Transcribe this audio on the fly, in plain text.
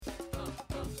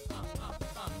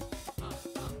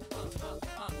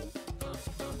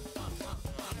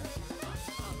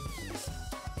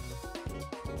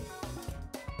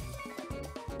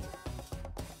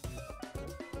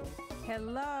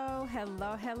Hello,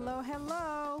 hello, hello,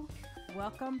 hello.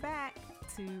 Welcome back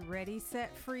to Ready,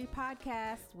 Set, Free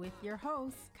podcast with your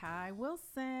host, Kai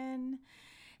Wilson.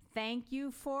 Thank you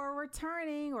for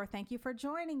returning, or thank you for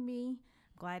joining me.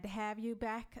 Glad to have you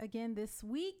back again this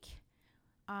week.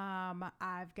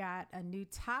 I've got a new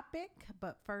topic,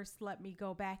 but first let me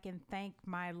go back and thank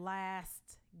my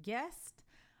last guest.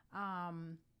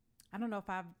 I don't know if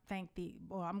I've thanked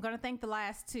I'm going to thank the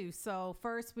last two. So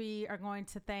first we are going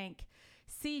to thank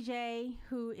CJ,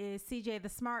 who is CJ the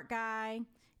Smart Guy,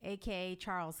 aka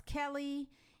Charles Kelly.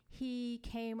 He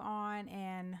came on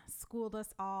and schooled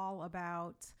us all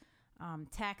about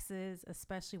taxes,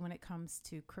 especially when it comes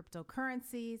to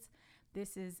cryptocurrencies.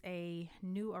 This is a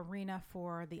new arena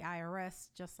for the IRS,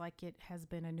 just like it has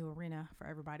been a new arena for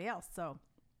everybody else. So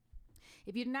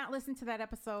if you did not listen to that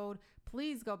episode,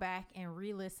 please go back and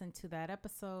re-listen to that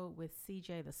episode with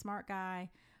CJ the Smart Guy.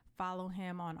 Follow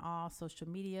him on all social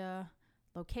media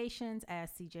locations as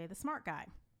CJ the Smart Guy.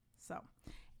 So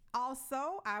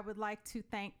also, I would like to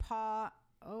thank Paul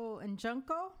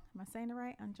Njunko. Am I saying it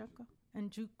right?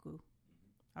 Njuku.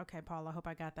 Okay, Paul, I hope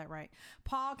I got that right.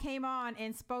 Paul came on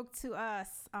and spoke to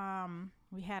us.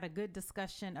 We had a good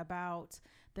discussion about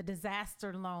the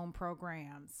disaster loan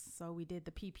programs. So we did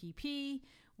the PPP,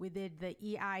 we did the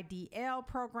EIDL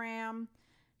program.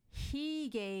 He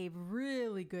gave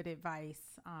really good advice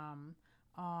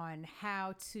on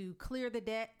how to clear the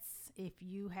debts if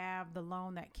you have the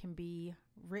loan that can be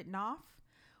written off,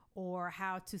 or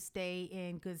how to stay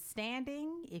in good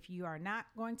standing if you are not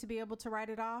going to be able to write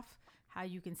it off, how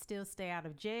you can still stay out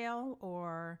of jail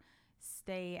or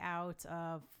stay out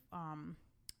of,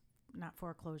 not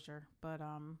foreclosure, but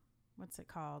what's it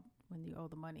called when you owe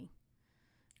the money?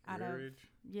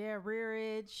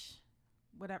 Rearage,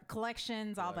 whatever,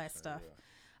 collections, all that stuff.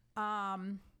 Yeah.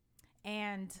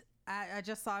 And I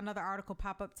just saw another article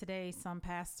pop up today, some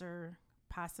pastor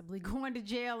possibly going to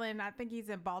jail, and I think he's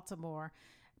in Baltimore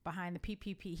behind the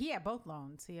PPP. He had both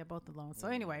loans. So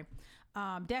anyway,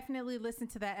 definitely listen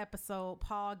to that episode.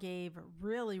 Paul gave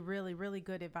really, really, really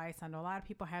good advice. I know a lot of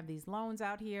people have these loans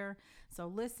out here. So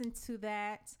listen to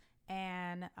that.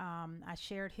 And I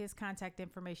shared his contact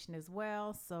information as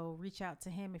well. So reach out to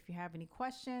him if you have any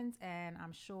questions, and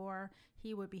I'm sure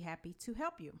he would be happy to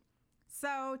help you.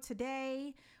 So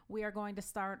today we are going to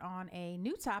start on a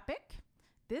new topic.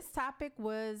 This topic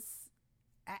was,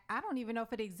 I don't even know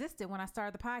if it existed when I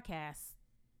started the podcast.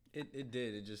 It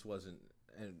did. It just wasn't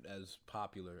as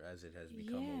popular as it has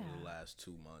become over the last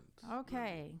 2 months.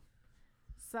 Okay. Really.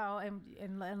 So,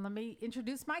 and let me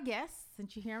introduce my guest,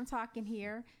 since you hear him talking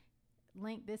here.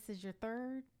 Link, this is your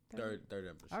third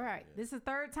episode. All right. Yeah. This is the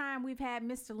third time we've had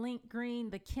Mr. Link Green,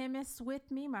 the chemist, with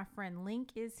me. My friend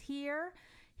Link is here.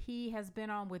 He has been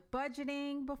on with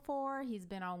budgeting before. He's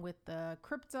been on with the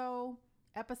crypto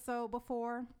episode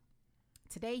before.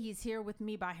 Today he's here with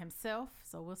me by himself,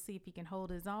 so we'll see if he can hold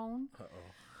his own.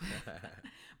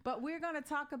 But we're going to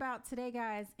talk about today,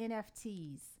 guys,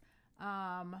 NFTs.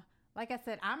 Like I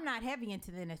said, I'm not heavy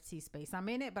into the NFT space. I'm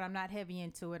in it, but I'm not heavy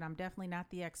into it. I'm definitely not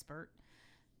the expert.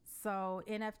 So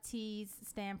NFTs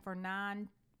stand for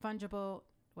non-fungible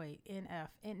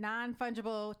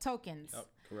tokens. Oh,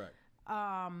 correct.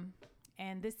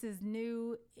 And this is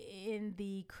new in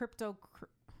the crypto.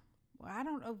 I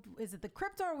don't know. Is it the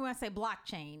crypto, or we want to say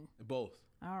blockchain? Both.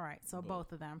 All right. So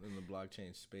both of them. In the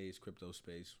blockchain space, crypto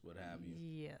space, what have you.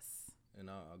 Yes. And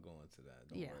I'll go into that.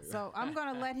 Don't worry. So I'm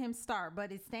going to let him start,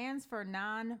 but it stands for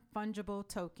non-fungible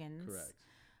tokens. Correct.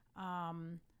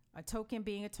 A token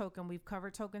being a token. We've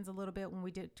covered tokens a little bit when we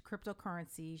did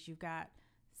cryptocurrencies. You've got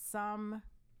some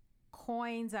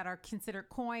coins that are considered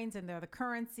coins, and they're the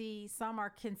currency. Some are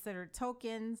considered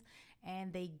tokens,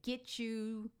 and they get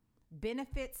you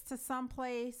benefits to some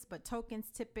place, but tokens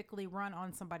typically run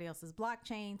on somebody else's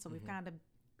blockchain. So we've kind of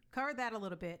covered that a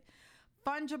little bit.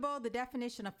 Fungible, the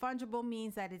definition of fungible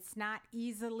means that it's not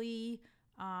easily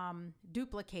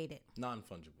duplicated.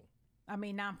 Non-fungible,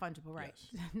 right?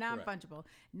 Yes. Non-fungible,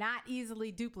 not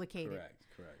easily duplicated.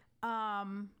 Correct.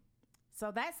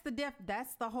 So that's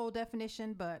the whole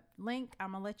definition. But Link,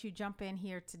 I'm gonna let you jump in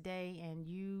here today, and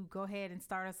you go ahead and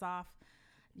start us off.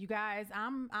 You guys,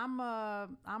 I'm a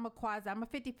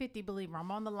 50-50 believer.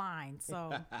 I'm on the line.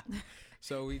 So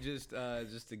So we just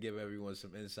to give everyone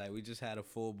some insight, we just had a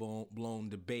full blown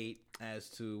debate as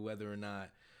to whether or not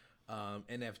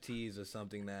NFTs are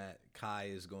something that Kai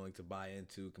is going to buy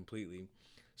into completely.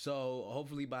 So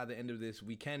hopefully by the end of this,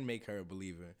 we can make her a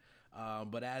believer.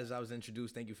 But as I was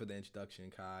introduced, thank you for the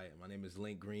introduction, Kai. My name is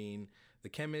Link Green, the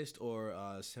chemist, or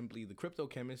simply the crypto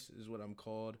chemist is what I'm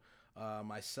called.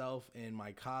 Myself and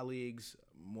my colleagues,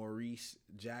 Maurice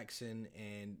Jackson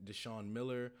and Deshaun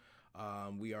Miller,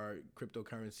 we are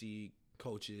cryptocurrency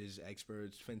coaches,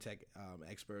 experts, fintech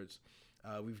experts.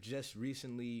 We've just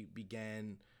recently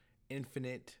began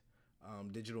Infinite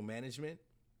Digital Management.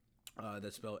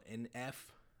 That's spelled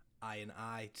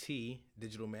NFINIT,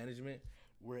 Digital Management.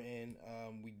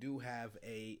 We do have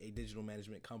a digital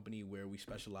management company where we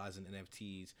specialize in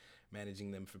NFTs,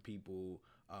 managing them for people,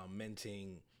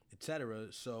 minting, etc.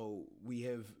 So we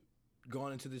have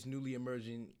gone into this newly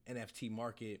emerging NFT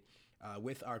market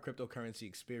with our cryptocurrency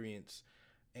experience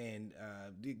and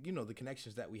the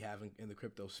connections that we have in the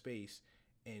crypto space,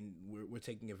 and we're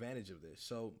taking advantage of this.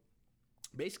 So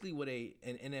basically what an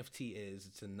NFT is,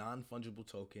 it's a non-fungible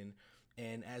token,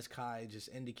 and as Kai just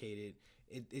indicated,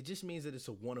 it just means that it's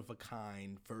a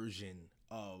one-of-a-kind version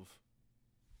of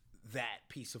that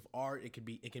piece of art. It could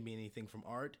be anything from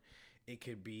art, it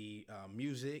could be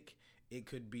music, it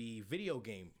could be video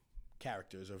game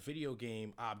characters or video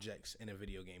game objects in a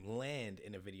video game, land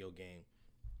in a video game.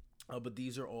 But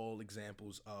these are all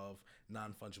examples of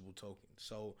non-fungible tokens.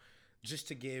 So just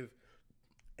to give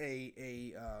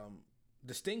a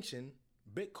distinction,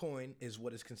 Bitcoin is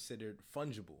what is considered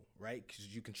fungible, right?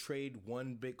 Because you can trade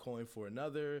one Bitcoin for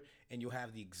another and you'll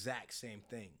have the exact same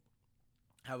thing.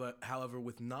 However,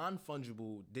 with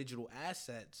non-fungible digital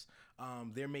assets,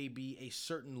 there may be a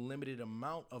certain limited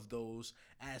amount of those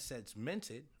assets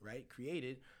minted, right,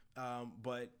 created,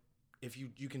 but if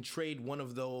you can trade one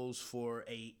of those for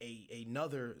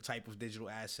another type of digital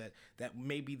asset that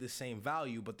may be the same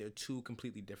value, but they're two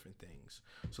completely different things.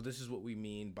 So this is what we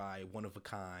mean by one of a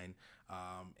kind,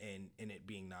 and it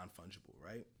being non-fungible,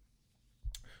 right?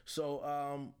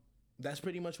 So that's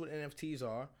pretty much what NFTs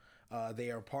are.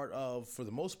 They are part of, for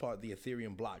the most part, the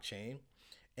Ethereum blockchain.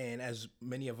 And as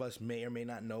many of us may or may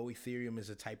not know, Ethereum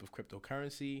is a type of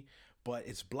cryptocurrency, but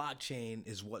its blockchain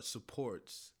is what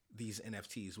supports these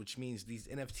NFTs, which means these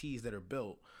NFTs that are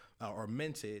built or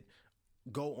minted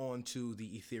go on to the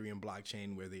Ethereum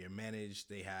blockchain where they are managed.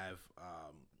 They have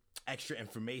extra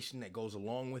information that goes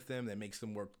along with them that makes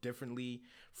them work differently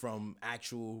from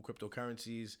actual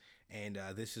cryptocurrencies, and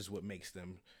this is what makes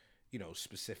them,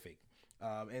 specific.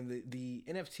 And the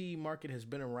NFT market has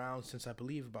been around since, I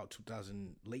believe, about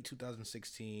late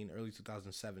 2016, early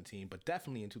 2017, but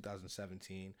definitely in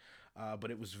 2017.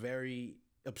 But it was very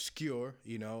obscure,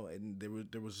 and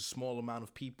there was a small amount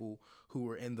of people who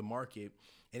were in the market,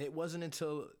 and it wasn't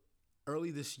until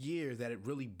early this year that it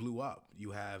really blew up.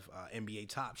 You have NBA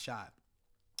Top Shot,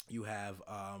 you have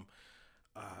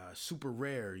Super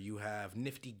Rare, you have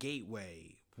Nifty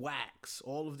Gateway, Wax,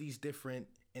 all of these different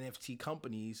NFT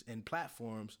companies and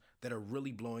platforms that are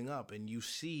really blowing up, and you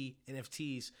see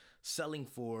NFTs selling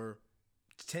for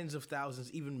tens of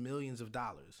thousands, even millions of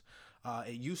dollars.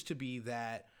 It used to be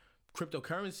that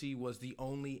cryptocurrency was the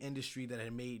only industry that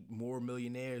had made more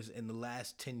millionaires in the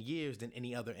last 10 years than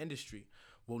any other industry.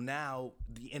 Well, now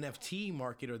the NFT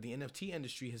market or the NFT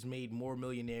industry has made more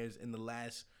millionaires in the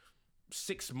last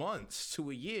 6 months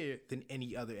to a year than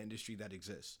any other industry that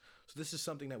exists. So this is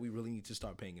something that we really need to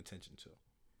start paying attention to.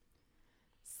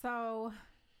 So,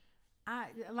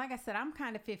 like I said, I'm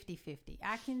kind of 50-50.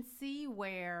 I can see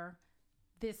where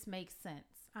this makes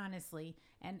sense, honestly.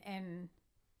 And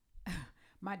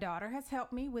my daughter has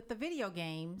helped me with the video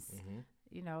games.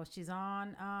 Mm-hmm. She's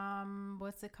on,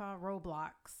 what's it called?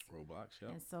 Roblox. Roblox, yeah.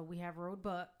 And so we have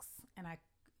Robux, and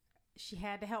she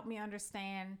had to help me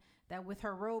understand that with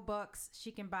her Robux,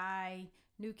 she can buy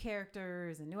new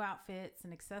characters and new outfits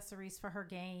and accessories for her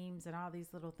games and all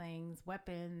these little things,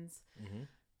 weapons. Mm-hmm.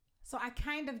 So I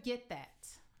kind of get that.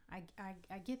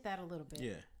 I get that a little bit.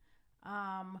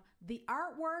 Yeah. The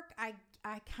artwork,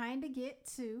 I kind of get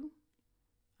too.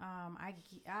 I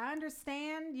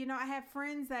understand, I have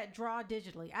friends that draw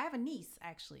digitally. I have a niece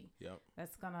actually. Yep.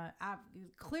 That's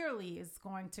clearly is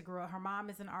going to grow. Her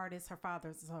mom is an artist. Her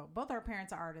father's, so both our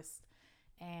parents are artists,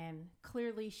 and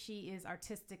clearly she is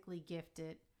artistically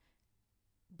gifted.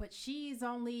 But she's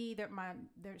only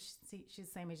she's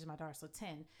the same age as my daughter, so 10.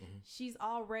 Mm-hmm. She's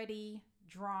already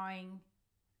drawing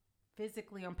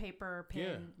physically on paper,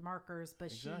 pen, markers, but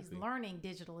exactly. She's learning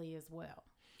digitally as well.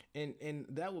 And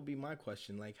that would be my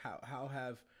question. Like, how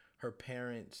have her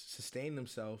parents sustained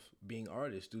themselves being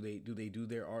artists? Do they do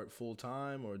their art full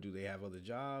time, or do they have other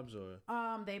jobs, or?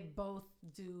 They both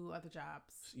do other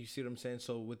jobs. You see what I'm saying?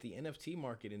 So with the NFT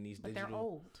market and these but digital, they're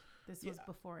old. This was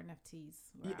before NFTs.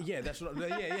 Wow. Yeah, that's what.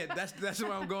 That's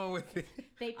where I'm going with it.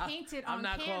 They painted on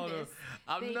canvas.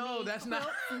 That's not.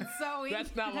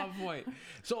 That's not my point.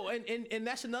 So and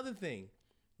that's another thing.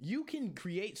 You can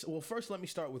create. Well, first, let me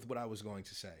start with what I was going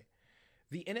to say.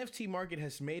 the NFT market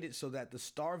has made it so that the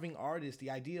starving artist, the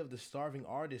idea of the starving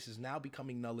artist is now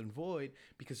becoming null and void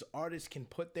because artists can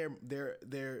put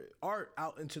their art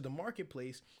out into the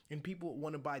marketplace and people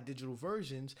want to buy digital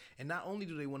versions. And not only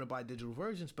do they want to buy digital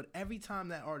versions, but every time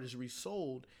that art is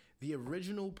resold, the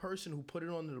original person who put it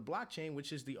onto the blockchain,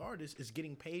 which is the artist, is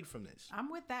getting paid from this. I'm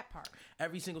with that part.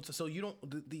 Every single time. So you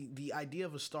don't, the idea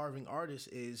of a starving artist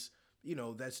is,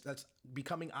 that's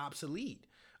becoming obsolete.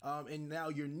 And now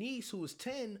your niece, who is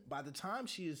 10, by the time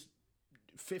she is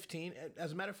 15,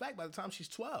 as a matter of fact, by the time she's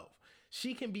 12,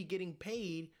 she can be getting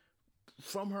paid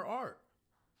from her art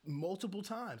multiple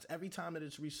times, every time that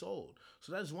it's resold.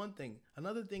 So that's one thing.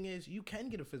 Another thing is you can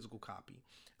get a physical copy.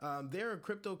 There are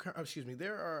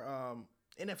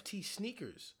NFT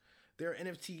sneakers. There are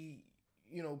NFT,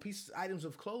 items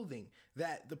of clothing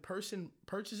that the person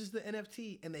purchases the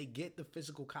NFT and they get the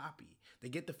physical copy. They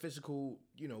get the physical,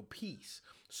 piece.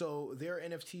 So there are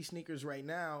NFT sneakers right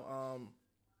now.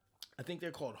 I think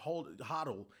they're called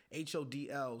HODL,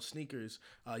 HODL sneakers.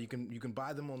 You can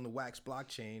buy them on the Wax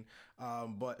blockchain,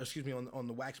 on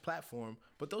the Wax platform.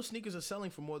 But those sneakers are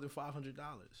selling for more than $500.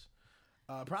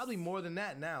 Probably more than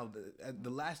that now. The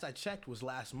last I checked was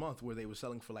last month, where they were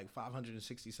selling for like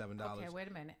 $567. Okay, wait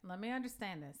a minute. Let me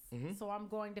understand this. Mm-hmm. So I'm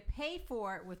going to pay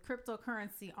for it with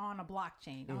cryptocurrency on a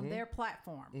blockchain, on their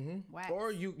platform. Mm-hmm. Wax.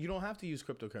 Or you don't have to use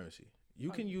cryptocurrency.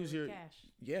 You can use your cash.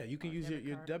 Yeah, you can use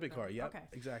your debit card. Yep, okay.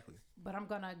 Exactly. But I'm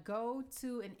going to go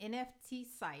to an NFT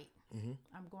site. Mm-hmm.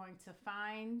 I'm going to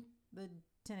find the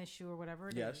tennis shoe or whatever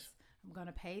it is. Yes. I'm going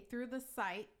to pay through the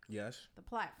site, Yes. the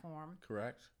platform.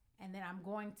 Correct. And then I'm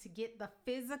going to get the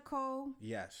physical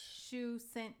Yes. shoe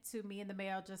sent to me in the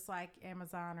mail, just like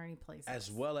Amazon or any place else.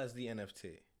 As well as the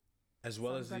NFT. As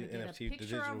well as the NFT, the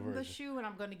digital version. I'm going to get a picture of the shoe, and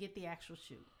I'm going to get the actual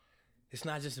shoe. It's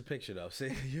not just a picture, though.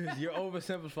 See, you're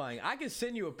oversimplifying. I can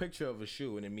send you a picture of a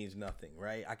shoe, and it means nothing,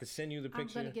 right? I can send you the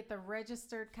picture. I'm going to get the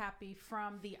registered copy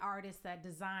from the artist that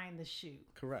designed the shoe.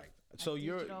 Correct. So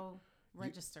digital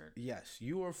registered. Yes,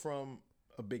 you are from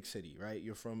a big city, right?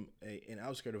 You're from an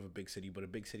outskirt of a big city, but a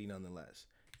big city nonetheless.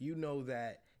 You know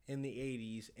that in the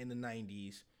 80s, in the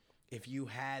 90s, if you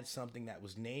had something that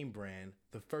was name brand,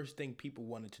 the first thing people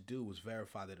wanted to do was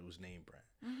verify that it was name brand.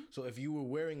 Mm-hmm. So if you were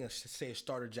wearing a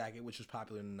starter jacket, which was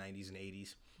popular in the 90s and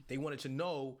 80s, they wanted to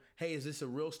know, hey, is this a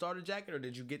real starter jacket, or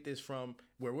did you get this from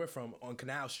where we're from on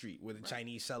Canal Street, where the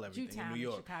Chinese sell everything Jewtown, in New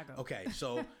York? Chicago. Okay,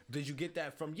 so did you get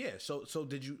that from? Yeah. So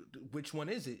did you? Which one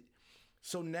is it?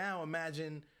 So now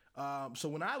imagine. So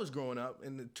when I was growing up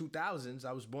in the 2000s,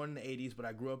 I was born in the 80s, but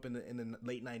I grew up in the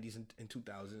late 90s and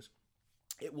 2000s.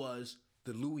 It was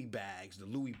the Louis bags, the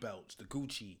Louis belts, the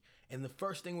Gucci, and the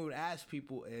first thing we would ask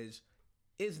people is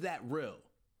that real?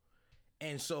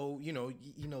 And so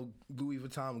Louis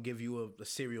Vuitton will give you a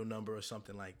serial number or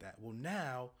something like that. Well,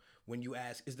 now when you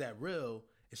ask, is that real?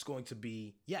 It's going to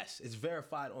be, yes, it's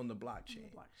verified on the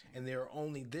blockchain. And there are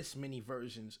only this many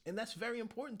versions. And that's very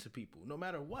important to people, no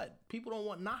matter what. People don't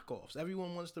want knockoffs.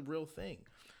 Everyone wants the real thing.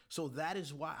 So that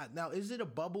is why. Now, is it a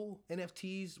bubble,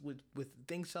 NFTs, with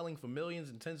things selling for millions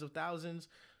and tens of thousands,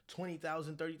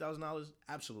 $20,000, $30,000?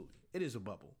 Absolutely. It is a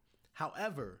bubble.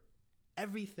 However,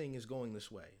 everything is going this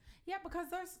way. Yeah, because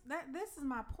this is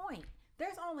my point.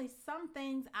 There's only some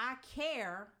things I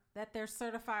care that they're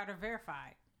certified or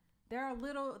verified.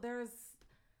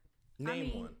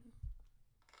 Name one.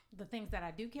 The things that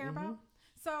I do care about.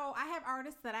 So I have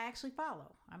artists that I actually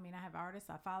follow. I have artists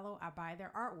I follow. I buy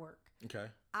their artwork. Okay.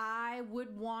 I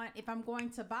would want, if I'm going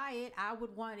to buy it, I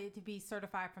would want it to be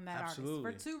certified from that artist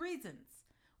for two reasons.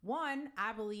 One,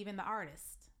 I believe in the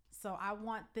artist. So I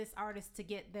want this artist to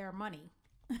get their money.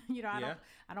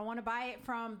 I don't want to buy it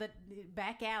from the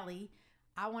back alley.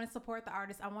 I want to support the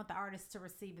artist. I want the artist to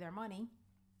receive their money.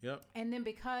 Yep. And then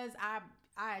because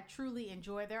I truly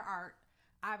enjoy their art,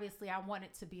 obviously I want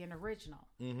it to be an original.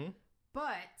 Mm-hmm.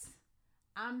 But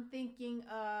I'm thinking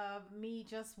of me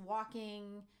just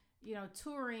walking,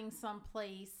 touring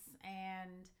someplace,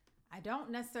 and I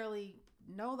don't necessarily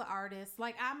know the artist.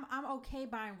 Like I'm okay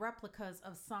buying replicas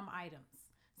of some items.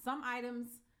 Some items,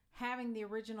 having the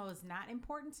original is not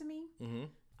important to me. Mm-hmm.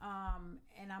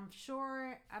 And I'm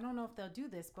sure, I don't know if they'll do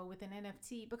this, but with an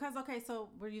NFT, because, so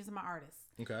we're using my artist.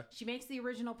 Okay. She makes the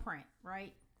original print,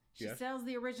 right? She Yes. sells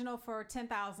the original for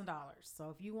 $10,000.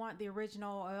 So if you want the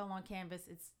original oil on canvas,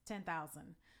 it's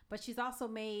 $10,000. But she's also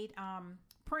made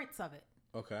prints of it.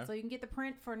 Okay. So you can get the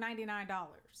print for $99.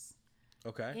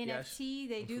 Okay. NFT,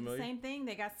 they I'm do familiar. the same thing.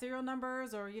 They got serial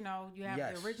numbers, or you have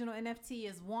Yes. the original NFT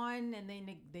is one, and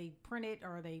then they print it,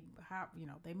 or they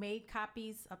made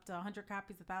copies up to 100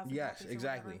 copies, 1,000. Yes, copies or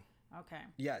exactly. whatever. Okay.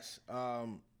 Yes.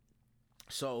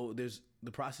 So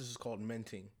the process is called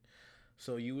minting.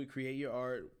 So you would create your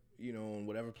art, on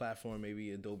whatever platform,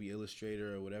 maybe Adobe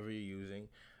Illustrator or whatever you're using,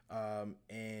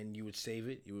 and you would save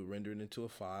it. You would render it into a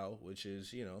file, which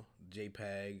is,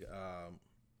 JPEG,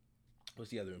 what's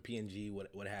the other one? PNG,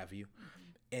 what have you.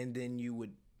 And then you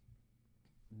would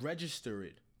register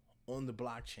it on the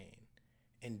blockchain.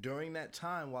 And during that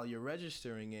time, while you're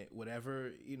registering it, whatever,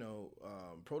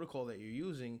 protocol that you're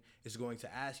using is going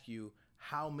to ask you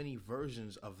how many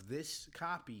versions of this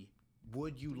copy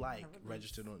would you like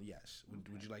registered on? Yes.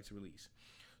 Would you like to release?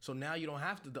 So now you don't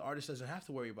have to, the artist doesn't have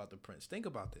to worry about the prints. Think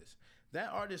about this. That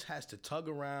artist has to tug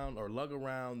around or lug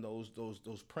around those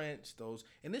prints,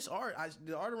 and this art,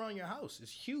 the art around your house is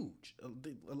huge.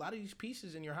 A lot of these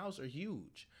pieces in your house are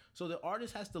huge. So the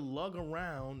artist has to lug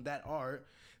around that art.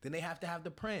 Then they have to have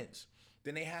the prints.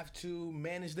 Then they have to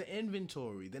manage the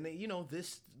inventory. Then they,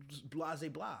 this blah,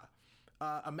 blah,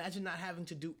 blah. Imagine not having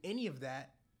to do any of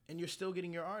that and you're still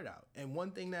getting your art out. And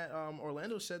one thing that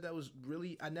Orlando said that was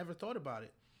really, I never thought about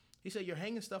it. He said, you're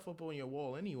hanging stuff up on your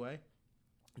wall anyway.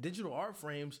 Digital art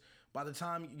frames, by the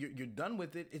time you're done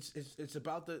with it, it's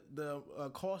about the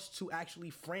cost to actually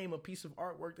frame a piece of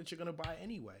artwork that you're going to buy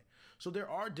anyway. So there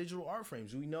are digital art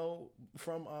frames. We know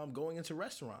from going into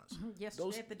restaurants.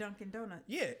 Yesterday at the Dunkin' Donuts.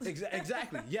 Yeah,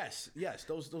 exactly. Yes.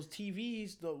 Those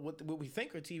TVs, what we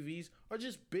think are TVs, are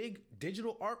just big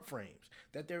digital art frames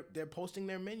that they're posting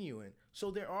their menu in.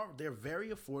 So they're very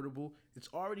affordable. It's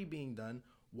already being done.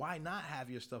 Why not have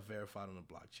your stuff verified on the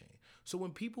blockchain? So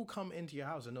when people come into your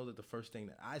house, I know that the first thing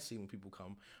that I see when people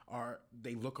come are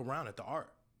they look around at the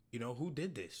art. Who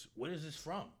did this? Where is this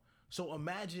from? So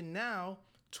imagine now,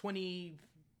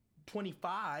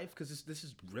 2025, because this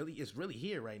is really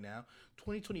here right now.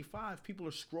 2025, people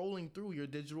are scrolling through your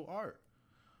digital art,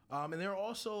 and there are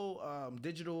also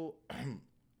digital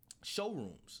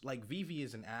showrooms. Like Vivi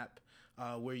is an app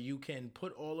where you can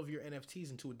put all of your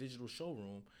NFTs into a digital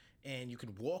showroom. And you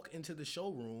can walk into the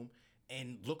showroom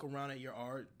and look around at your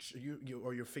art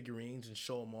or your figurines and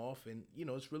show them off. And,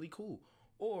 it's really cool.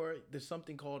 Or there's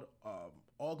something called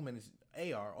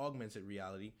augmented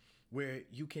reality, where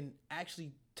you can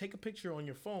actually take a picture on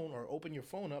your phone or open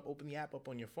the app up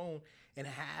on your phone and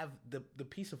have the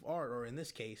piece of art, or in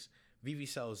this case, Vivi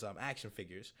sells action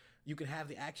figures. You can have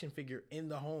the action figure in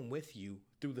the home with you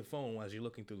through the phone as you're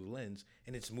looking through the lens.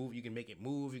 And you can make it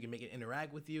move. You can make it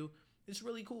interact with you. It's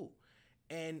really cool.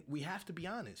 And we have to be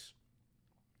honest.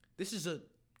 This is a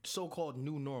so-called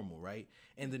new normal, right?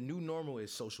 And the new normal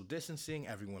is social distancing,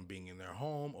 everyone being in their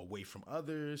home, away from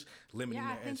others, limiting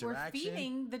their interaction. We're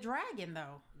feeding the dragon,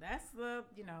 though. That's the,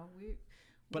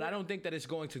 But I don't think that it's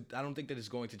going to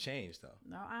change, though.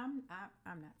 No, I'm not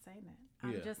saying that.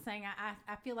 I'm just saying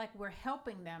I feel like we're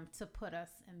helping them to put us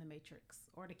in the matrix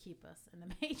or to keep us in the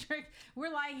matrix.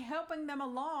 We're like helping them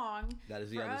along. That is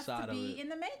the other side of it. Be in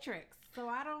the matrix. So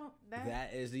I don't.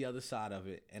 That is the other side of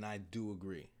it, and I do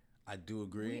agree.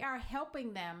 We are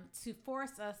helping them to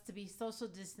force us to be social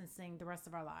distancing the rest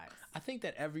of our lives. I think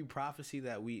that every prophecy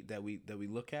that we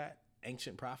look at,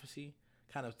 ancient prophecy,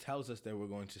 kind of tells us that we're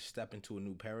going to step into a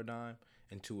new paradigm,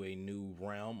 into a new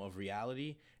realm of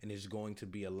reality, and it's going to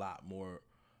be a lot more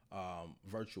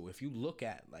virtual. If you look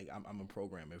at, like, I'm a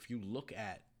programmer. If you look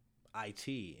at IT,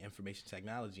 information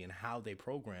technology, and how they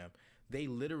program, they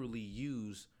literally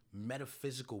use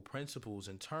metaphysical principles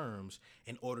and terms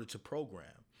in order to program.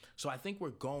 So I think we're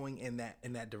going in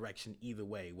that direction either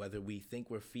way, whether we think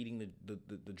we're feeding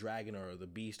the dragon or the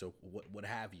beast or what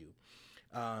have you.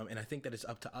 And I think that it's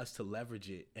up to us to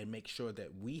leverage it and make sure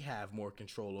that we have more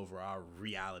control over our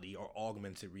reality or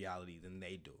augmented reality than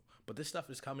they do. But this stuff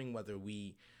is coming whether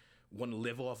we want to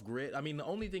live off grid. I mean, the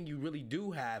only thing you really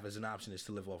do have as an option is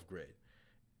to live off grid.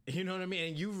 You know what I mean?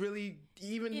 And you really,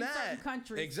 even in that, certain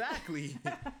countries. Exactly.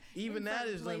 Even that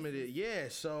is limited. Yeah.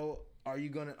 So are you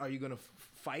gonna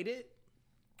fight it?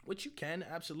 Which you can,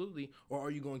 absolutely. Or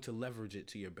are you going to leverage it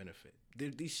to your benefit?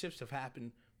 These shifts have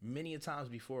happened many a times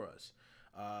before us.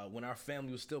 When our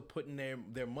family was still putting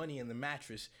their money in the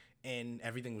mattress and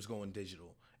everything was going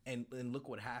digital. And look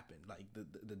what happened. Like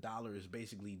the dollar is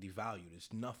basically devalued.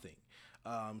 It's nothing.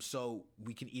 So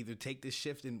we can either take this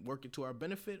shift and work it to our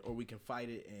benefit, or we can fight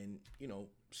it and,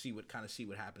 see what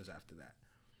happens after that.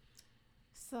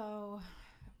 So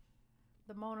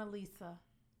the Mona Lisa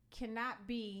cannot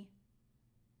be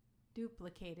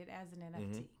duplicated as an NFT.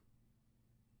 Mm-hmm.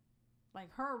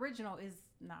 Like her original is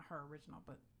not her original,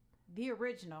 but the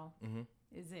original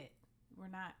is it. We're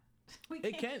not.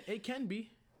 It can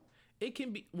be. It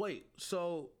can be. Wait.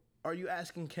 So, are you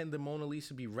asking, can the Mona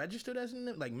Lisa be registered as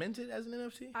minted as an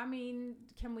NFT? I mean,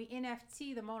 can we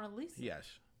NFT the Mona Lisa? Yes,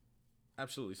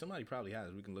 absolutely. Somebody probably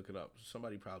has. We can look it up.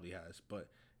 Somebody probably has, but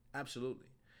absolutely.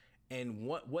 And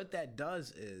what that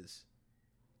does is,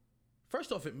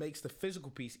 first off, it makes the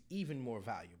physical piece even more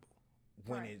valuable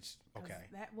when it's okay.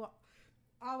 That will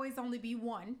always only be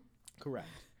one. Correct.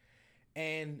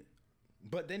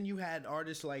 But then you had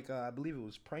artists like I believe it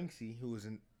was Pranksy, who was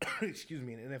an an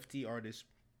NFT artist.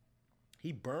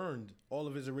 He burned all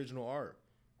of his original art,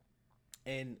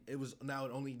 and it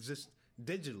only exists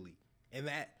digitally, and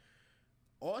that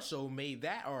also made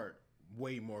that art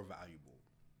way more valuable.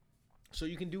 So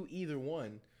you can do either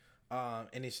one,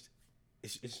 and it's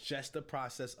just the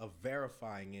process of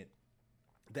verifying it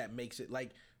that makes it like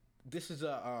this is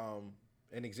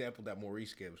an example that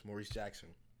Maurice gives. Maurice Jackson.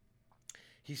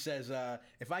 He says,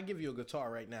 if I give you a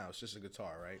guitar right now, it's just a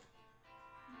guitar, right?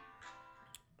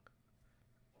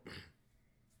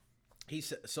 He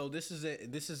said, so this is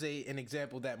an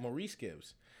example that Maurice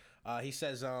gives. He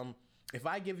says, if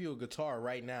I give you a guitar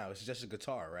right now, it's just a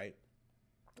guitar, right?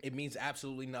 It means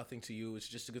absolutely nothing to you. It's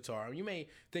just a guitar. You may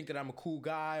think that I'm a cool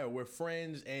guy or we're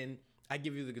friends, and I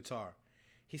give you the guitar.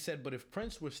 He said, but if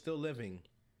Prince were still living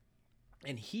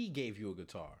and he gave you a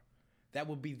guitar, that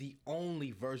would be the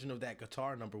only version of that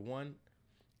guitar, number one.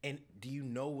 And do you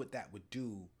know what that would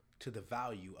do to the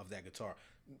value of that guitar?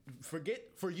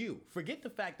 Forget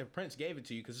the fact that Prince gave it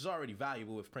to you, because it's already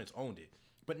valuable if Prince owned it.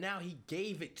 But now he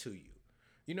gave it to you.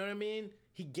 You know what I mean?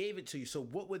 He gave it to you. So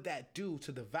what would that do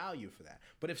to the value for that?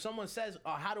 But if someone says,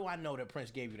 oh, how do I know that Prince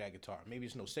gave you that guitar? Maybe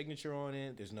there's no signature on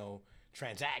it. There's no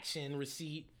transaction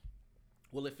receipt.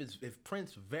 Well, if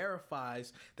Prince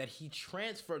verifies that he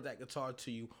transferred that guitar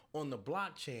to you on the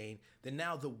blockchain, then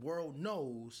now the world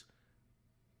knows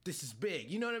this is big.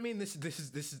 You know what I mean? This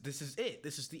is it.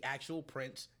 This is the actual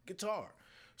Prince guitar.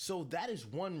 So that is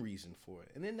one reason for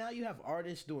it. And then now you have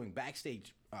artists doing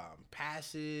backstage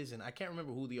passes, and I can't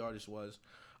remember who the artist was,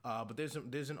 but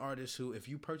there's an artist who, if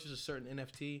you purchase a certain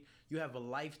NFT, you have a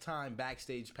lifetime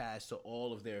backstage pass to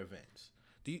all of their events.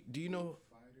 Do you know?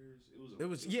 It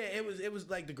was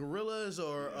like the Gorillas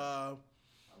or I'll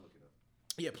look it up.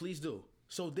 Yeah, please do.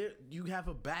 So there you have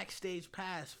a backstage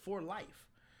pass for life.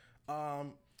 For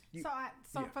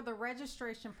the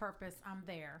registration purpose, I'm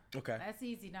there. Okay. That's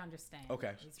easy to understand.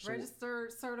 Okay. It's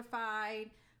registered,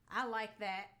 certified. I like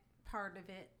that part of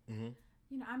it. Mm-hmm.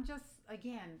 You know, I'm just,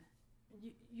 again,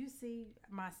 you see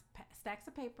my stacks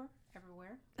of paper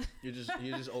everywhere. You're just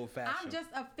old fashioned. I'm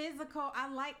just a physical. I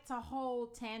like to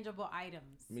hold tangible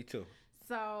items. Me too.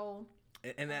 So.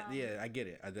 And that, I get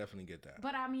it. I definitely get that.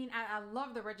 But I mean, I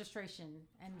love the registration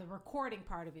and the recording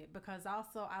part of it, because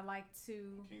also I like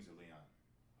to. Kings of Leon.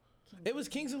 It was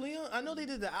Kings of Leon? I know they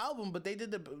did the album, but they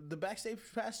did the backstage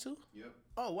pass too? Yep.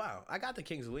 Oh, wow. I got the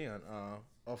Kings of Leon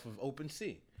off of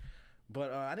OpenSea.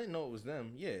 But I didn't know it was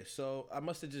them. Yeah, so I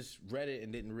must have just read it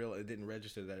and didn't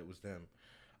register that it was them.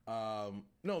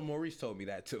 No, Maurice told me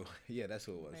that too. Yeah, that's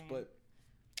who it was. Dang. But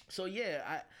so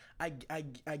yeah, I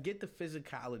get the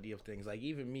physicality of things. Like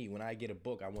even me, when I get a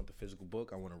book, I want the physical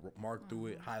book. I want to mark through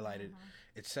it, highlight it,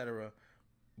 etc.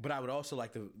 But I would also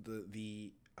like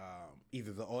the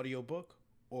either the audio book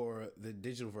or the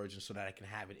digital version, so that I can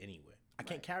have it anywhere. I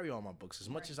can't carry all my books. As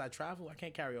much as I travel, I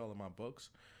can't carry all of my books.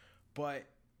 But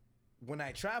when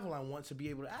I travel, I want to be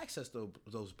able to access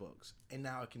those books, and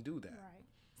now I can do that. Right.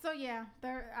 So yeah,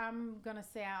 I'm gonna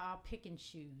say I'll pick and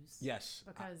choose. Yes,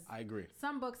 because I agree.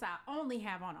 Some books I only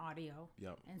have on audio.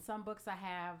 Yep. And some books I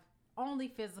have only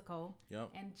physical. Yep.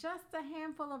 And just a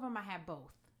handful of them I have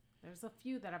both. There's a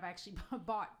few that I've actually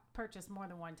purchased more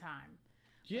than one time.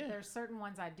 Yeah. But there's certain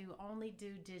ones I only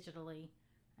do digitally,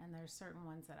 and there's certain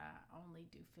ones that I only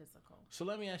do physical. So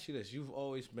let me ask you this: you've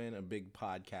always been a big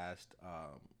podcast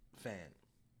fan.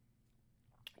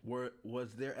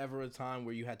 Was there ever a time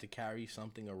where you had to carry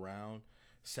something around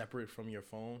separate from your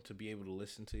phone to be able to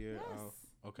listen to your? Yes.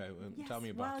 Okay, yes. Tell me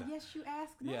about that. Well, yes, you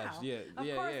asked now. Yes, yeah, Of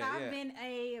course, I've been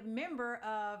a member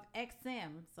of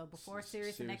XM. So before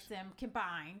Sirius and XM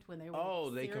combined, when they were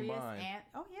they combined.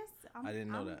 Yes, I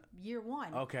didn't know that. Year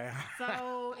one. Okay.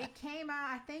 So it came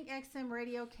out. I think XM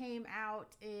Radio came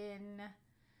out in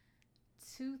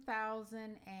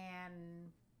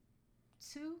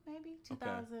 2002, maybe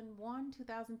 2001,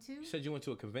 2002. You said you went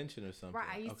to a convention or something.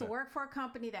 Right. I used to work for a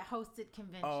company that hosted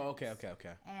conventions. Oh, okay.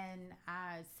 And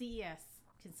CES,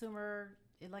 Consumer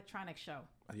Electronics Show.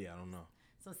 Yeah, I don't know.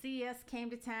 So CES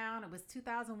came to town. It was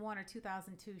 2001 or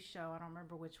 2002 show. I don't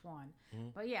remember which one. Mm-hmm.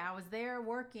 But yeah, I was there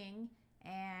working,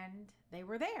 and they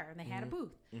were there, and they had a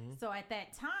booth. Mm-hmm. So at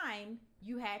that time,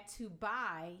 you had to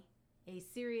buy a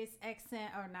Sirius XM,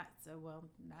 or not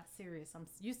Sirius. I'm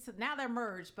used to, now they're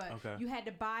merged, but you had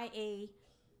to buy a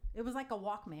It was like a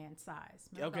Walkman size.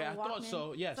 Remember Okay, the I thought Walkman?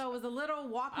 so, yes. So it was a little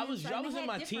Walkman. I was size, and they in had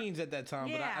my different- teens at that time,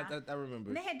 Yeah. but I remember.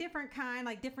 And they had different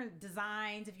like different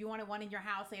designs. If you wanted one in your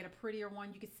house, they had a prettier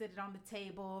one. You could sit it on the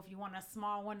table. If you want a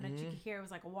small one that you could hear, it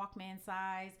was like a Walkman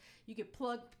size. You could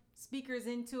plug speakers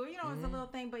into it. You know, it was a little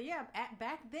thing. But yeah,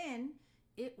 back then,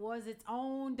 it was its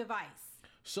own device.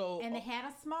 So And they had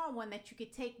a small one that you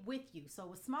could take with you. So it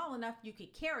was small enough you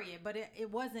could carry it, but it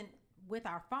wasn't with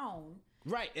our phone.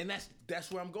 right, and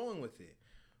that's where I'm going with it.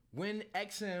 When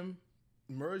XM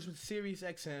merged with Sirius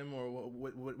XM or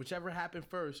whichever happened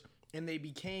first, and they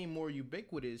became more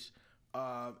ubiquitous,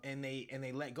 and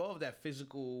they let go of that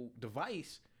physical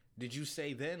device. Did you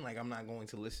say then, like, I'm not going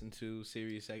to listen to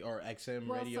Sirius or XM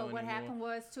Well, radio so what anymore? happened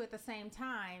was too at the same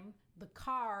time the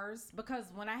cars, because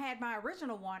when I had my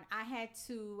original one, I had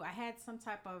some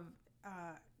type of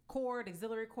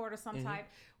auxiliary cord or some type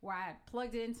where I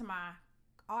plugged it into my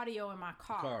audio in my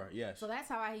car. Yes. So that's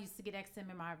how I used to get XM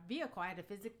in my vehicle. I had to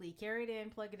physically carry it in,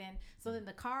 plug it in. So then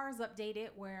the cars updated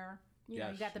where you know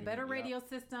you Yes, got the you better can- yeah. radio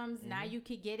systems. Now you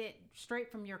could get it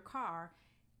straight from your car.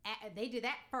 They did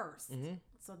that first.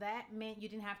 So that meant you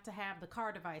didn't have to have the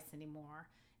car device anymore.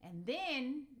 And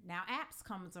then now apps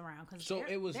comes around because So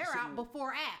they're out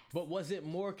before apps. But was it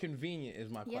more convenient? Is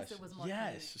my question. Yes, it was more Yes.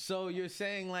 convenient. So you're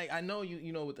saying, like, I know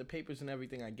you know with the papers and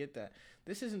everything, I get that.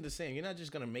 This isn't the same. You're not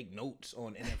just gonna make notes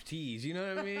on NFTs. You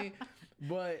know what I mean?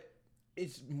 But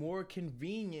it's more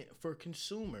convenient for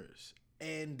consumers,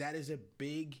 and that is a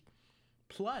big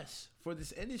plus for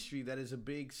this industry. That is a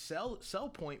big sell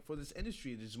point for this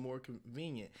industry. It is more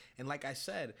convenient, and like I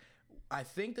said, I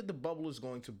think that the bubble is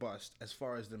going to bust as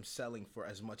far as them selling for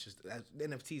as much as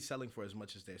NFTs selling for as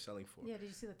much as they're selling for. Yeah, did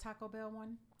you see the Taco Bell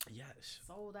one? Yes.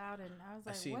 Sold out, and I was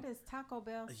like, see. what is Taco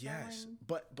Bell selling? Yes,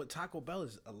 but Taco Bell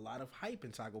is a lot of hype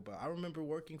in Taco Bell. I remember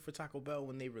working for Taco Bell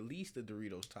when they released the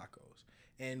Doritos tacos,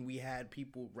 and we had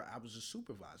people. I was a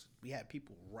supervisor. We had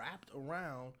people wrapped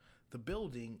around the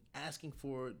building asking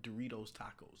for Doritos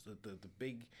tacos, the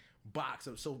big box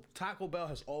of. So Taco Bell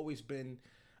has always been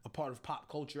a part of pop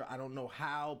culture. I don't know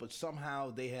how, but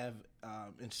somehow they have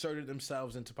inserted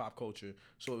themselves into pop culture.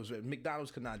 So it was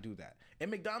McDonald's could not do that, and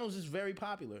McDonald's is very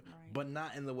popular, but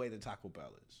not in the way that Taco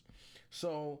Bell is.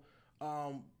 So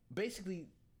basically,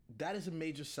 that is a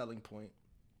major selling point.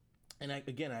 And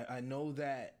I know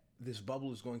that this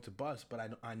bubble is going to bust, but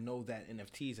I know that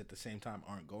NFTs at the same time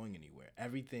aren't going anywhere.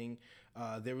 Everything.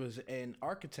 There was an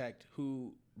architect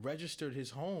who registered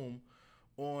his home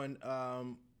on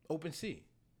OpenSea.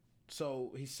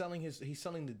 So he's selling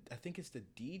I think it's the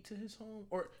deed to his home,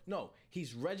 or no,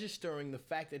 he's registering the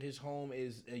fact that his home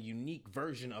is a unique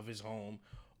version of his home.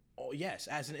 Oh, yes,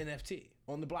 as an NFT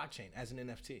on the blockchain as an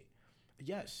NFT.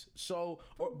 Yes. So,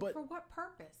 but for what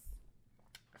purpose?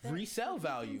 resale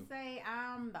value. You can say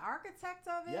I'm the architect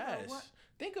of it. Yes. Or what?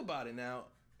 Think about it now.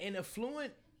 In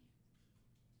affluent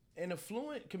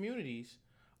communities,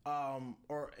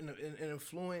 or in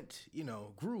affluent,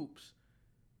 groups,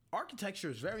 architecture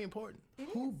is very important.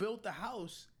 Who built the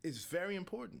house is very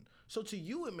important. So to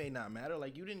you, it may not matter.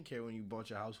 Like, you didn't care when you bought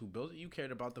your house who built it. You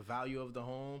cared about the value of the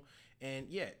home. And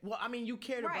yeah, well, I mean, you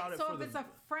cared about it So for if it's a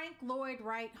Frank Lloyd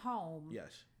Wright home,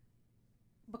 yes.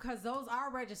 because those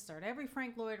are registered. Every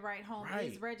Frank Lloyd Wright home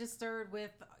Right. is registered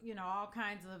with, all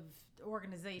kinds of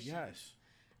organizations. Yes.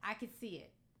 I could see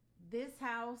it. This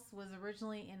house was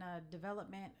originally in a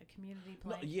community No,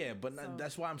 plan. yeah, but So-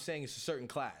 that's why I'm saying it's a certain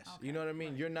class. Okay, You know what I mean?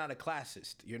 right. You're not a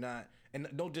classist. You're not, and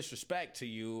no disrespect to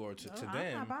you or to I'm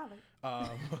them. not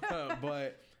bothered.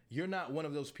 But you're not one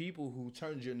of those people who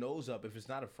turns your nose up if it's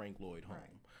not a Frank Lloyd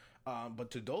home.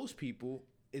 But to those people,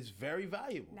 it's very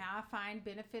valuable. Now I find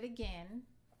benefit again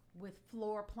with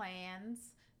floor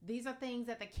plans. These are things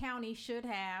that the county should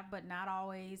have, but not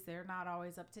always. They're not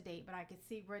always up to date. But I could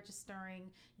see registering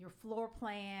your floor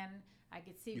plan. I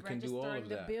could see You can do all registering of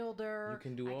the that. builder. You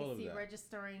can do I all could of see that.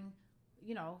 registering.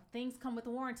 Things come with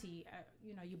warranty.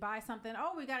 You buy something.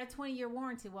 Oh, we got a 20-year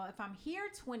warranty. Well, if I'm here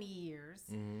 20 years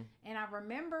Mm-hmm. and I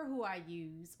remember who I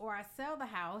use, or I sell the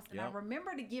house and I Yep.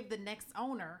 remember to give the next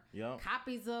owner Yep.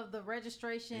 copies of the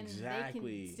registration, they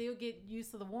Exactly. can still get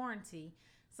use of the warranty.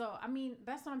 So, I mean,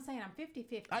 that's what I'm saying. I'm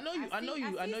 50-50. I know you.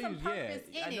 some purpose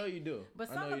in I know it, you do.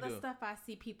 But I some know of you the do. stuff I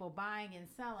see people buying and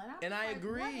selling, I'm And I like,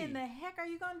 agree. What in the heck are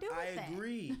you going to do with I that?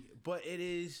 agree, but it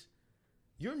is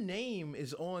your name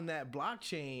is on that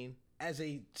blockchain as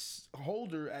a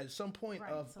holder at some point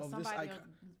Right. of So this somebody will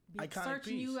be iconic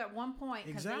searching piece. you at one point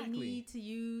because Exactly. they need to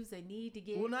use, they need to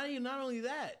get. Well, not only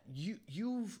that,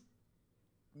 you've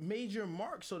made your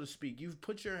mark, so to speak. You've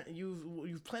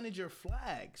planted your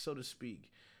flag, so to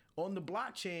speak, on the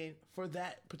blockchain for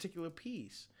that particular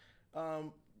piece.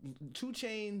 2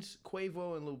 Chainz,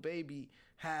 Quavo, and Lil Baby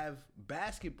have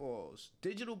basketballs,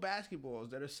 digital basketballs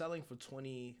that are selling for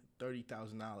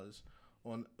 $20,000-$30,000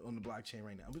 on the blockchain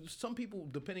right now. But some people,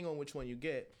 depending on which one you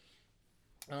get,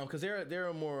 because there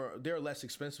are less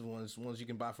expensive ones you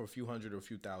can buy for a few hundred or a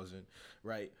few thousand,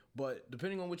 right? But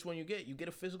depending on which one you get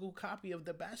a physical copy of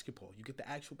the basketball. You get the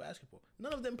actual basketball.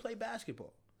 None of them play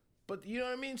basketball, but you know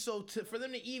what I mean. So for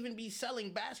them to even be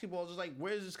selling basketballs, it's like,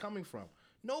 where is this coming from?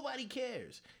 Nobody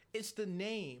cares. It's the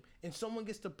name, and someone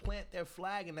gets to plant their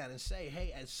flag in that and say,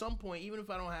 "Hey, at some point, even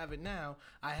if I don't have it now,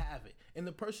 I have it." And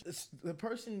the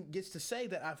person gets to say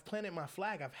that I've planted my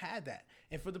flag, I've had that.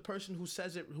 And for the person who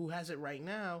says it, who has it right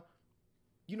now,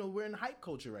 you know, we're in hype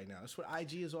culture right now. That's what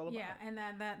IG is all about. Yeah, and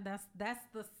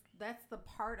that's the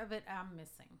part of it I'm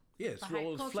missing. Yeah, the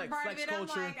hype culture flex part of it,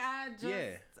 culture.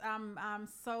 I'm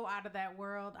so out of that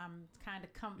world. I'm kind of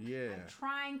I'm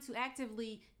trying to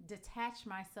actively detach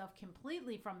myself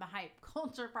completely from the hype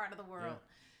culture part of the world.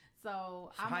 Yeah.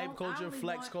 So hype culture,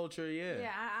 flex culture,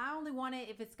 Yeah, I only want it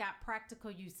if it's got practical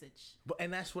usage.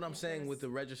 And that's what I'm saying with the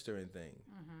registering thing.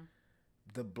 Mm-hmm.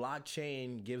 The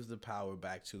blockchain gives the power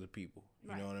back to the people.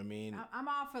 You know what I mean? I'm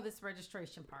all for this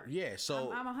registration part. Yeah,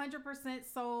 so I'm 100%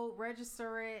 sold.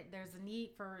 Register it. There's a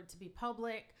need for it to be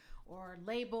public or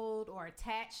labeled or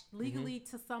attached legally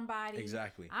to somebody.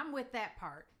 Exactly. I'm with that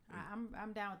part.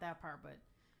 I'm down with that part. But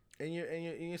and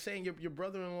you're saying your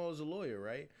brother-in-law is a lawyer,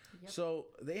 right? Yep. So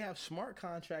they have smart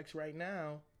contracts right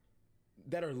now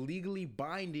that are legally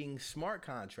binding smart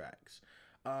contracts.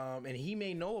 And he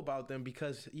may know about them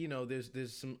because, you know,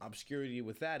 there's some obscurity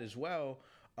with that as well.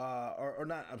 Or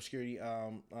not obscurity,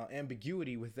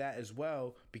 ambiguity with that as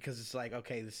well, because it's like,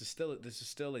 okay, this is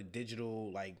still a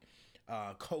digital, like,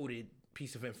 coded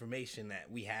piece of information that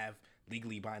we have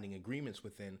legally binding agreements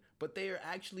within, but they are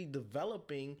actually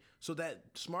developing so that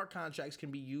smart contracts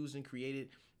can be used and created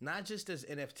not just as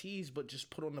NFTs, but just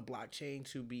put on the blockchain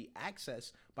to be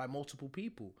accessed by multiple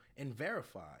people and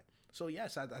verified. So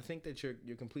yes, I think that you're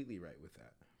completely right with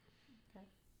that. Okay.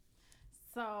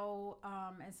 So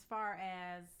as far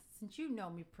as, since you know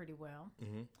me pretty well,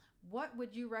 what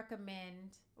would you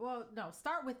recommend? Well, no,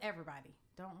 start with everybody.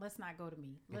 Let's not go to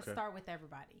me. Let's start with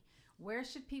everybody. Where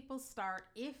should people start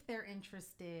if they're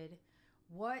interested?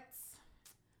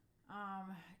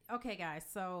 Okay, guys.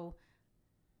 So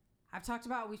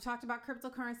we've talked about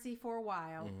cryptocurrency for a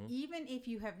while. Even if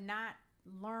you have not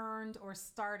learned or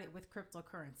started with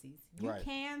cryptocurrencies, you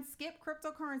can skip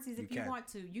cryptocurrencies if you want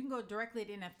to. You can go directly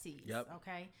to NFTs. Yep.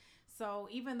 Okay. So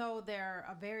even though they're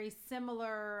a very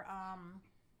similar, I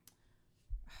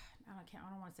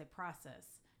don't want to say process.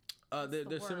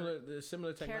 They're similar. They're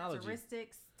similar technology.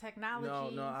 Characteristics,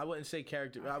 technology. No, I wouldn't say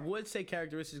character. Okay. I would say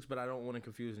characteristics, but I don't want to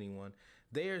confuse anyone.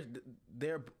 They're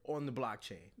on the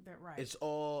blockchain. Right. It's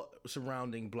all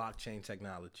surrounding blockchain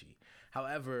technology.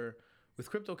 However, with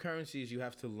cryptocurrencies, you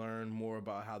have to learn more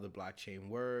about how the blockchain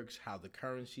works, how the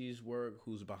currencies work,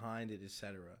 who's behind it,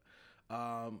 etc.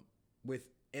 With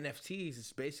NFTs,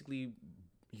 it's basically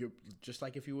you're just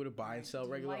like if you were to buy and sell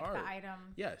regular art. The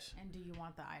item? Yes. And do you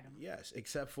want the item? Yes,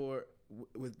 except for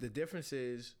with the difference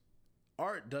is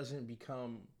art doesn't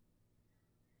become,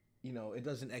 it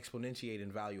doesn't exponentiate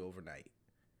in value overnight.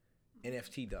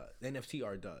 NFT does. NFT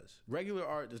art does. Regular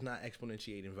art does not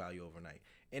exponentiate in value overnight.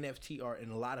 NFT art, in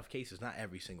a lot of cases, not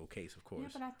every single case, of course. Yeah,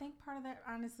 but I think part of that,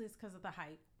 honestly, is because of the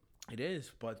hype. It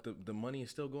is, but the money is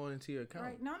still going into your account.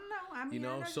 Right? No. I mean,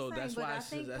 so that's why I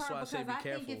say be careful. I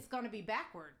think it's going to be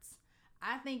backwards.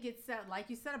 I think it's like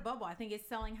you said, a bubble. I think it's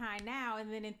selling high now,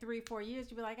 and then in 3-4 years,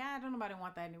 you'll be like, don't nobody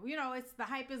want that anymore. It's the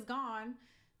hype is gone.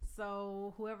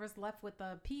 So whoever's left with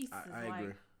the piece I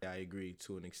agree. I agree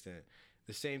to an extent.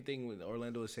 The same thing with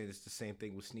Orlando is saying. It's the same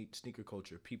thing with sneaker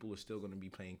culture. People are still going to be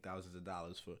paying thousands of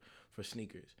dollars for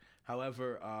sneakers.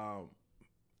 However,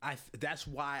 that's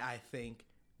why I think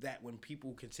that when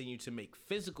people continue to make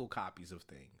physical copies of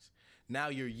things, now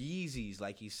your Yeezys,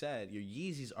 like he said, your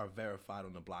Yeezys are verified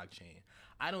on the blockchain.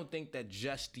 I don't think that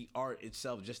just the art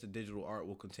itself, just the digital art,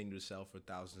 will continue to sell for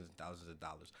thousands and thousands of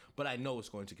dollars. But I know it's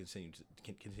going to continue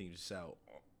to sell,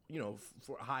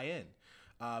 for high end.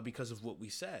 Because of what we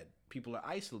said. People are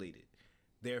isolated.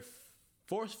 They're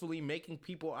forcefully making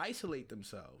people isolate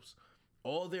themselves.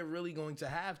 All they're really going to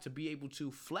have to be able to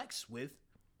flex with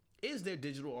is their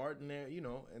digital art and their,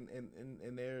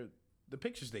 and the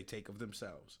pictures they take of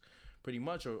themselves, pretty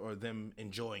much, or them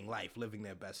enjoying life, living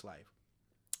their best life.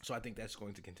 So I think that's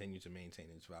going to continue to maintain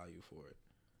its value for it.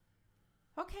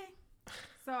 Okay.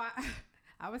 So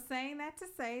I was saying that to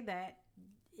say that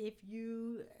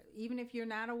even if you're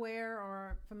not aware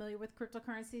or familiar with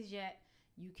cryptocurrencies yet,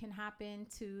 you can hop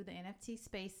into the NFT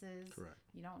spaces. Correct.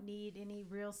 You don't need any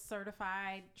real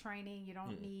certified training. You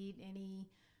don't need any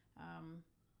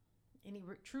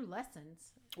true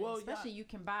lessons. Well, especially you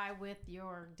can buy with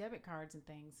your debit cards and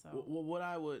things. So Well, what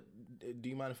I would, do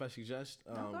you mind if I suggest?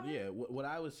 No, go ahead. Yeah, what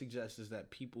I would suggest is that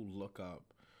people look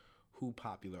up who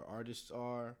popular artists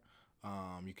are.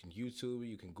 You can YouTube it,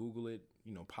 you can Google it,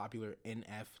 popular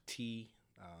NFT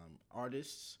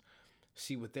artists.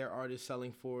 See what their art is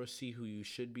selling for, see who you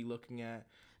should be looking at.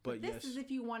 But this yes, is if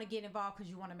you want to get involved because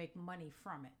you want to make money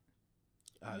from it.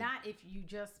 Not if you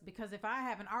just, because if I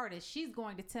have an artist, she's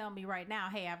going to tell me right now,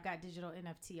 hey, I've got digital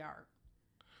NFT art.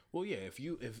 well, yeah, if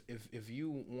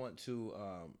you want to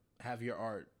have your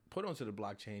art put onto the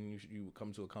blockchain, you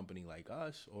come to a company like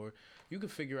us, or you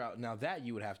could figure out, now that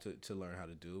you would have to learn how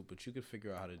to do, but you could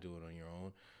figure out how to do it on your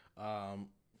own.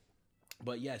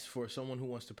 But yes, for someone who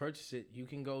wants to purchase it, you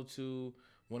can go to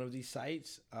one of these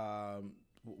sites.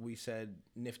 We said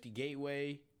Nifty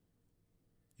Gateway.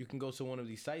 You can go to one of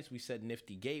these sites. We said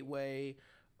Nifty Gateway.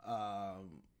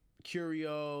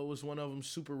 Curio was one of them,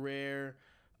 Super Rare.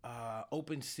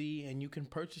 OpenSea, and you can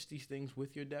purchase these things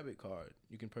with your debit card.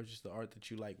 You can purchase the art that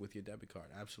you like with your debit card.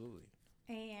 Absolutely.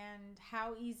 And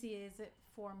how easy is it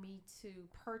for me to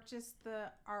purchase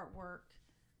the artwork?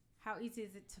 How easy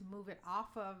is it to move it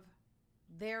off of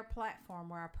their platform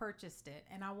where I purchased it,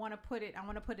 and I want to put it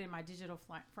in my digital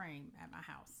frame at my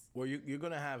house? Well, you're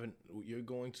going to have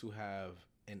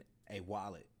a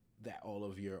wallet that all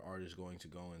of your art is going to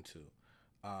go into.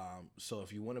 So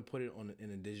if you want to put it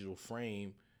in a digital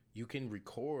frame, you can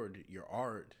record your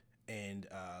art and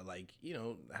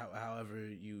however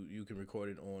you can record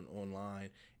it online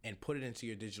and put it into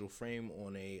your digital frame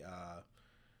on an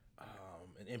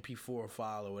MP4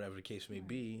 file or whatever the case may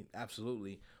be.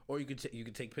 Absolutely. Or you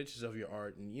could take pictures of your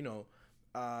art and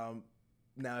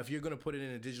now if you're going to put it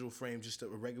in a digital frame, just a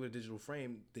regular digital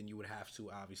frame, then you would have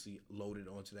to obviously load it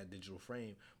onto that digital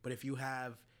frame. But if you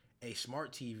have a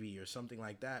smart TV or something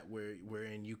like that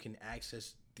wherein you can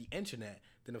access the internet,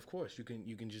 then of course you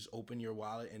can just open your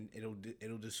wallet and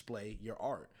it'll display your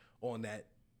art on that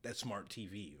smart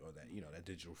TV or that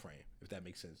digital frame, if that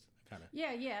makes sense. Kind of.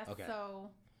 Yeah. Okay. So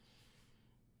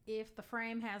if the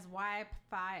frame has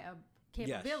Wi-Fi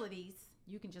capabilities,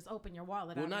 you can just open your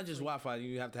wallet. Well, not obviously. just Wi-Fi.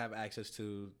 You have to have access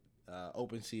to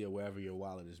OpenSea or wherever your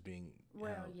wallet is being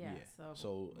Well, held. yeah.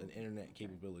 So an internet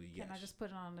capability. Yes. Can I just put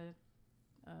it on the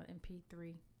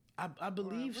MP3? I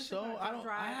believe so.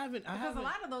 I haven't. Because a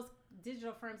lot of those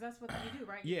digital frames, that's what you do,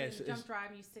 right? Yeah, You put in the jump drive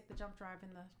and you stick the jump drive in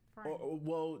the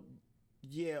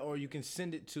frame. Or you can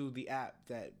send it to the app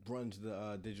that runs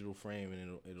the digital frame,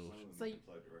 and it'll. So you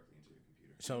plug directly into your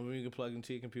computer. Some of them you can plug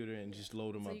into your computer and just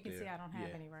load them So up you can there. see I don't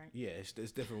have any, right? Yeah, it's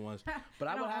different ones. But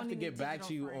I I would don't have own to any get back to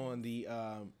digital you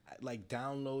frames. on the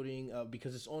downloading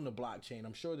because it's on the blockchain.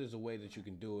 I'm sure there's a way that you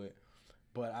can do it,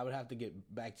 but I would have to get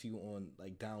back to you on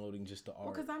downloading just the art.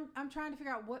 Well, because I'm trying to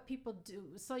figure out what people do.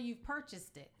 So you've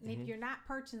purchased it. And if you're not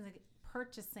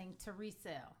purchasing to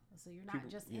resell, so you're not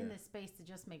just in this space to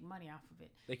just make money off of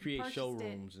it. They You create purchased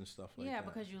showrooms and stuff like that. Yeah,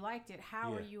 because you liked it.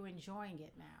 How are Yeah. you enjoying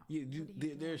it now? Yeah, What are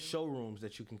you there's doing? showrooms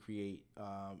that you can create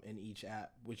in each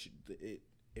app, which it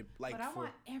like. But I for,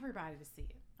 want everybody to see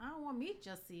it. I don't want me to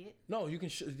just see it. No, you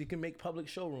can make public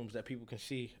showrooms that people can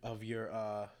see of your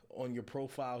on your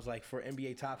profiles. Like for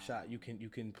NBA Top Shot, you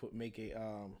can make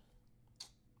a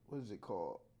what is it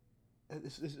called?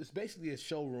 It's basically a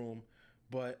showroom,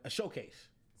 but a showcase.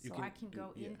 So I can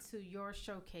go into your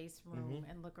showcase room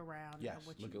and look around. Yes, at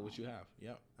what look you at what you have.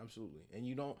 Yep, absolutely. And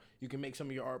you can make some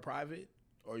of your art private,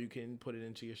 or you can put it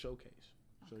into your showcase.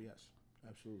 So yes,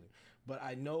 absolutely. But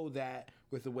I know that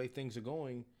with the way things are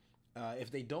going,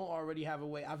 if they don't already have a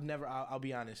way, I'll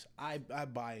be honest, I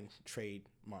buy and trade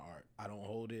my art. I don't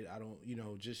hold it. I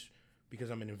don't, just because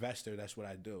I'm an investor, that's what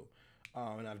I do.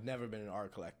 And I've never been an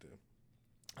art collector.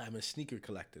 I'm a sneaker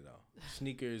collector though.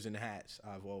 Sneakers and hats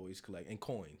I've always collected, and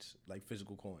coins, like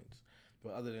physical coins.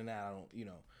 But other than that, I don't,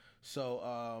 So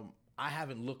I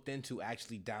haven't looked into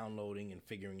actually downloading and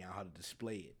figuring out how to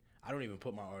display it. I don't even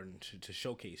put my art into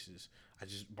showcases. I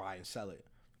just buy and sell it.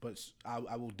 But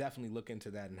I will definitely look into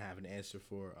that and have an answer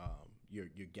for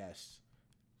your guests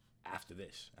after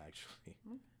this, actually.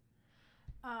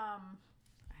 I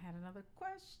had another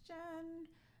question.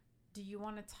 Do you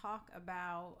want to talk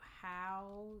about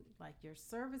how, like, your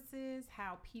services,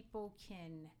 how people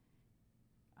can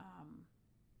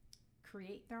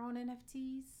create their own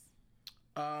NFTs?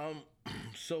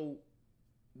 So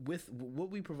with what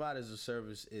we provide as a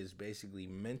service is basically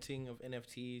minting of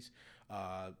NFTs.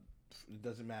 It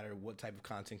doesn't matter what type of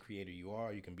content creator you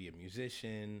are. You can be a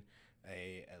musician,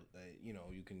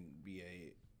 you can be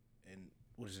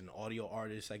what is it, an audio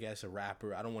artist, I guess, a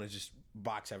rapper. I don't want to just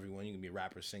box everyone. You can be a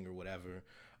rapper, singer, whatever.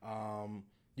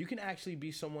 You can actually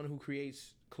be someone who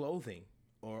creates clothing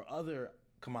or other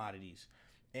commodities,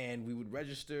 and we would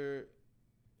register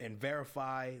and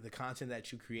verify the content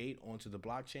that you create onto the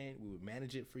blockchain. We would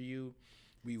manage it for you.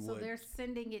 So they're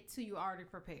sending it to you already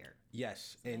prepared.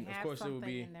 Yes, So and they of have course it would something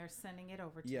be and they're sending it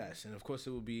over to you. yes, and of course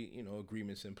it will be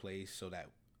agreements in place so that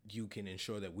you can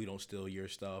ensure that we don't steal your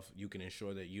stuff. You can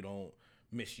ensure that you don't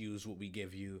misuse what we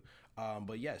give you.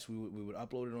 But yes, we would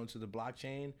upload it onto the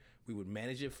blockchain. We would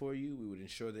manage it for you. We would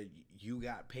ensure that you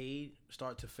got paid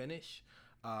start to finish,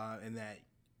 and that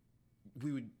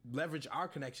we would leverage our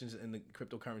connections in the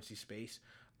cryptocurrency space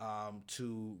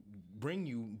to bring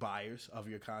you buyers of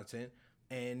your content,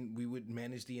 and we would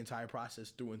manage the entire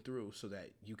process through and through so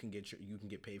that you can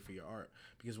get paid for your art.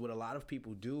 Because what a lot of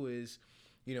people do is,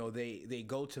 they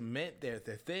go to mint their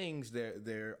things,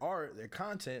 their art, their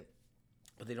content,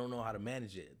 but they don't know how to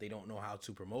manage it. They don't know how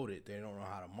to promote it. They don't know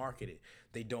how to market it.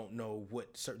 They don't know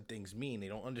what certain things mean. They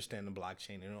don't understand the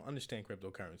blockchain. They don't understand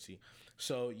cryptocurrency.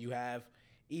 So you have,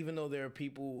 even though there are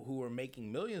people who are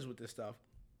making millions with this stuff,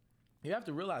 you have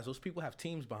to realize those people have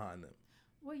teams behind them.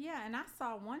 Well, yeah, and I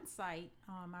saw one site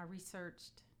I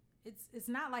researched. It's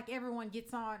not like everyone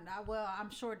gets on. Well,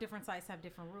 I'm sure different sites have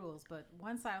different rules, but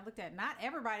one site I looked at, not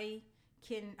everybody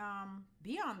can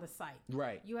be on the site.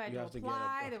 Right. You had to have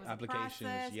apply. get There was a applications,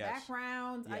 process, yes.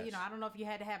 backgrounds. Yes. I don't know if you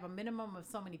had to have a minimum of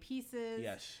so many pieces.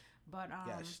 Yes. But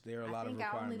yes, there are a lot of I think I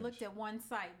only requirements. looked at one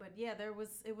site, but yeah,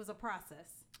 it was a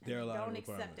process. There are a lot of don't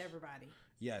requirements. accept everybody.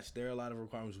 Yes, there are a lot of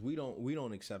requirements. We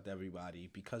don't accept everybody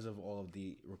because of all of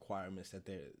the requirements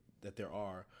that there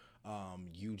are.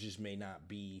 You just may not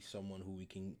be someone who we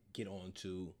can get on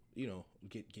to,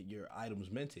 get your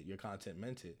items minted, your content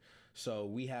minted. So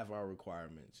we have our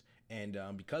requirements. And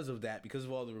because of that, because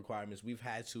of all the requirements, we've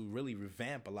had to really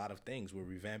revamp a lot of things. We're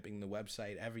revamping the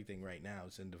website, everything right now.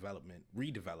 It's in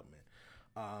redevelopment,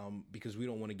 because we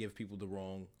don't want to give people the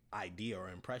wrong idea or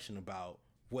impression about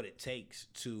what it takes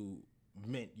to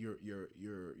mint your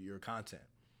content.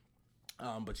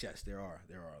 But yes, there are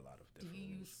a lot of different. Do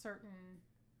you use certain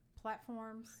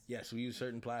platforms? Yes, we use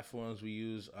certain platforms. We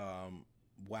use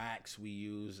Wax. We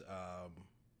use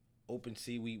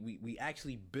OpenSea. We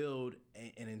actually build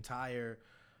an entire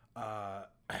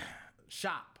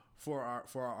shop for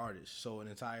our artists. So an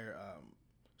entire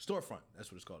storefront.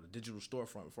 That's what it's called, a digital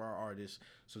storefront for our artists.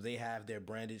 So they have their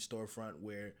branded storefront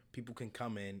where people can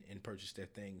come in and purchase their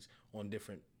things on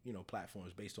different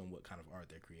platforms based on what kind of art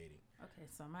they're creating. Okay,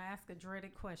 so I'm gonna ask a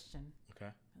dreaded question.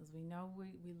 Okay. Because we know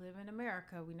we live in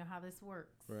America. We know how this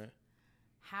works. Right.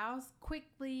 How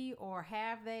quickly, or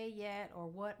have they yet, or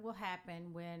what will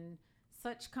happen when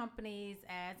such companies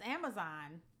as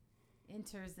Amazon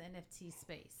enters the NFT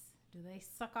space? Do they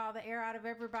suck all the air out of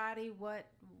everybody? What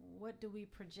do we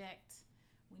project?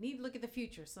 We need to look at the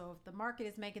future. So if the market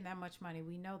is making that much money,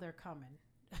 we know they're coming.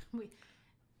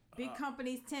 Big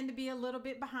companies tend to be a little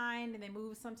bit behind, and they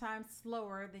move sometimes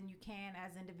slower than you can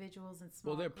as individuals and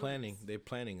small Well, they're groups. planning. They're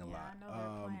planning a lot. Yeah, I know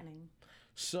they're planning.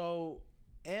 So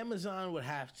Amazon would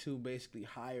have to basically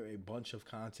hire a bunch of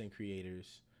content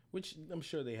creators, which I'm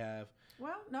sure they have.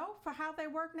 Well, no, for how they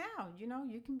work now.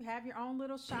 You can have your own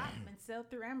little shop and sell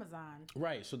through Amazon.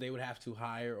 Right. So they would have to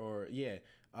hire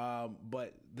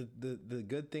but the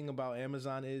good thing about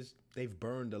Amazon is they've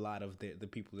burned a lot of the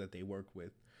people that they work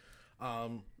with.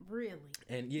 Really?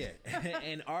 And yeah,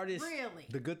 and artists. Really?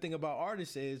 The good thing about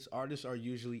artists is artists are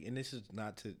usually, and this is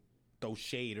not to throw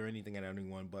shade or anything at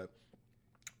anyone, but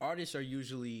artists are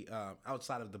usually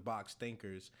outside of the box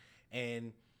thinkers,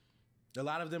 and a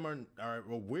lot of them are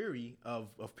weary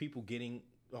of people getting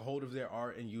a hold of their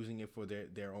art and using it for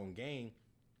their own gain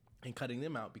and cutting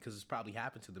them out, because it's probably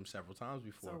happened to them several times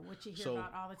before. So what you hear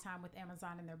about all the time with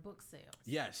Amazon and their book sales.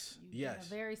 Yes, you get a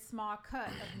very small cut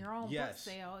of your own book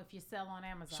sale if you sell on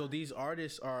Amazon. So these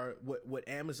artists are, what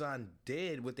Amazon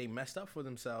did, what they messed up for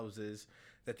themselves is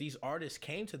that these artists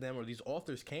came to them, or these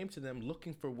authors came to them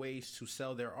looking for ways to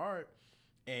sell their art,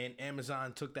 and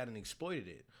Amazon took that and exploited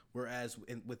it. Whereas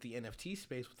with the NFT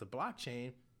space, with the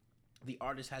blockchain, the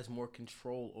artist has more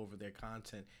control over their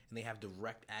content, and they have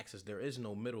direct access. There is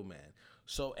no middleman.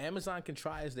 So Amazon can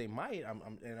try as they might,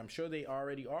 and I'm sure they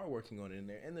already are working on it, and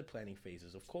they're in the planning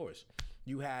phases, of course.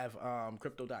 You have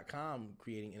Crypto.com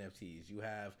creating NFTs. You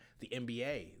have the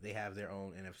NBA. They have their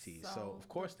own NFTs. So of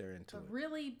course they're into it.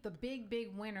 Really, the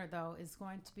big winner, though, is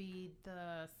going to be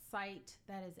the site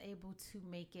that is able to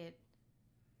make it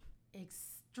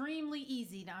extremely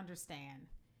easy to understand.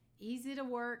 easy to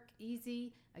work,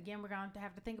 easy. Again, we're going to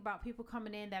have to think about people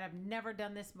coming in that have never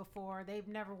done this before. They've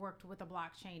never worked with a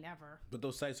blockchain ever. But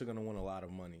those sites are going to want a lot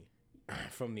of money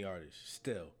from the artists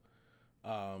still.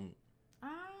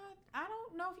 I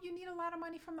don't know if you need a lot of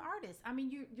money from the artist. I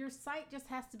mean, your site just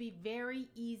has to be very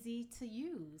easy to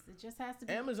use. It just has to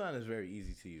be. Amazon is very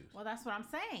easy to use. Well, that's what I'm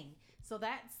saying. So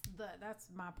that's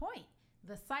my point.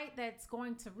 The site that's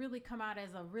going to really come out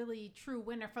as a really true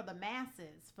winner for the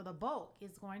masses, for the bulk,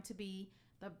 is going to be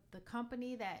the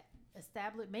company that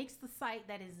makes the site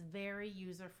that is very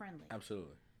user friendly.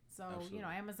 Absolutely. So, Absolutely.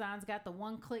 Amazon's got the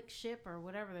one-click ship or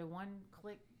whatever, the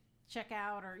one-click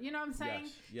checkout, or you know what I'm saying?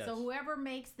 Yes. So whoever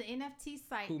makes the NFT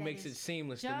site Who that makes is it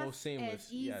seamless, just the most seamless.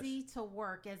 as easy Yes. to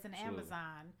work as an Absolutely.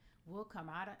 Amazon will come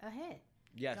out ahead.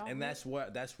 Yes, Don't and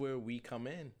we- that's where we come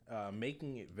in,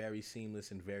 making it very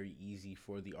seamless and very easy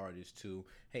for the artist to,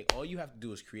 hey, all you have to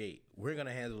do is create. We're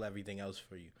gonna handle everything else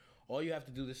for you. All you have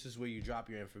to do, this is where you drop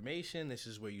your information. This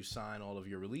is where you sign all of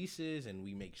your releases, and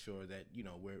we make sure that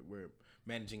we're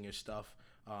managing your stuff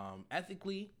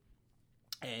ethically,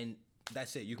 and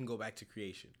that's it. You can go back to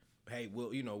creation. Hey,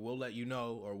 we'll let you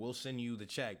know, or we'll send you the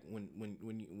check when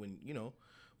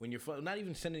you're not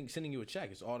even sending you a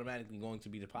check. It's automatically going to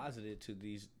be deposited to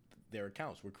their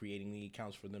accounts. We're creating the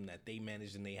accounts for them that they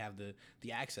manage and they have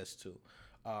the access to.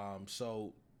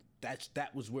 So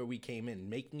that was where we came in,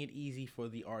 making it easy for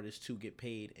the artist to get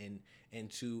paid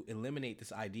and to eliminate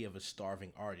this idea of a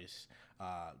starving artist.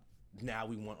 Now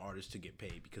we want artists to get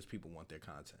paid because people want their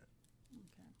content.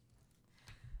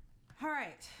 All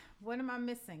right. What am I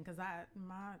missing? Because I'm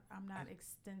not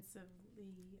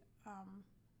extensively.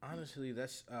 Honestly,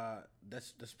 that's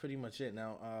pretty much it.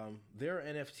 Now, there are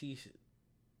NFT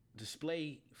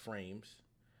display frames.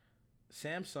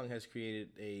 Samsung has created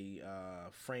a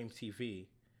frame TV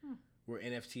where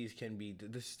NFTs can be.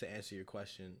 This is to answer your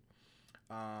question.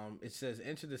 It says,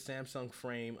 enter the Samsung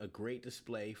Frame, a great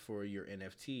display for your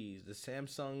NFTs. The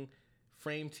Samsung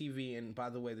Frame TV, and by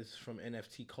the way, this is from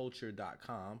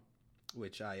NFTculture.com,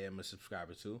 which I am a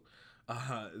subscriber to.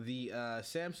 The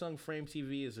Samsung Frame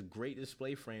TV is a great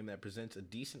display frame that presents a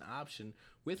decent option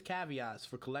with caveats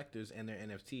for collectors and their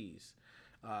NFTs.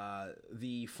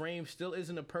 The frame still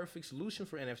isn't a perfect solution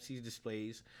for NFT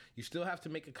displays. You still have to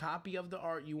make a copy of the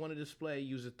art you want to display,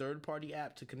 use a third-party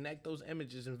app to connect those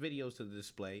images and videos to the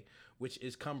display, which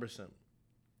is cumbersome.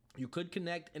 You could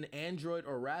connect an Android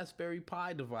or Raspberry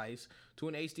Pi device to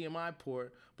an HDMI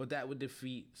port, but that would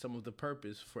defeat some of the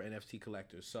purpose for NFT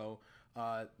collectors. So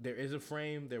there is a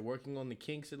frame. They're working on the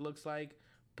kinks, it looks like,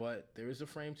 but there is a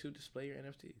frame to display your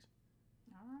NFTs.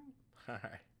 All right. All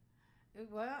right.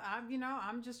 Well,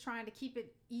 I'm just trying to keep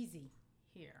it easy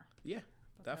here. Yeah,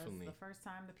 Because definitely. the first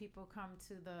time the people come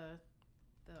to the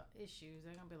issues,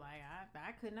 they're gonna be like,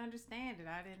 I couldn't understand it.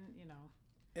 I didn't,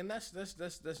 And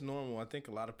that's normal. I think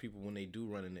a lot of people, when they do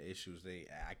run into issues,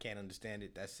 I can't understand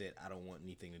it. That's it. I don't want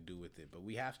anything to do with it. But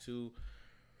we have to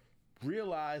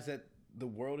realize that the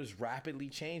world is rapidly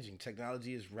changing.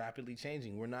 Technology is rapidly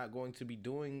changing. We're not going to be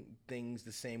doing things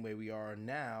the same way we are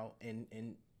now.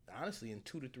 And honestly, in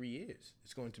 2 to 3 years,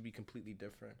 it's going to be completely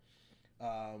different.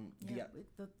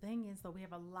 The thing is, though, we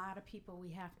have a lot of people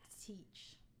we have to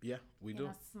teach. Yeah, we do.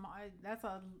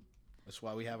 That's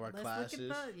why we have our classes.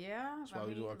 That's why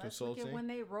we do our consulting. Look at when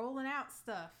they rolling out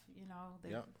stuff.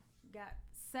 They've got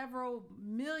several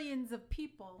millions of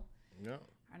people are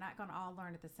not going to all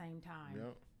learn at the same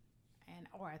time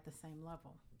or at the same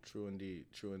level. True indeed.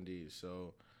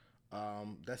 So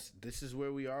this is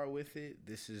where we are with it.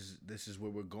 This is where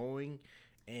we're going.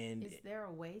 And is there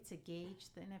a way to gauge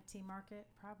the NFT market?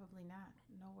 Probably not.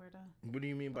 Nowhere to. What do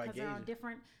you mean by gauging? Because they're on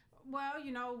different. Well,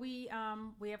 we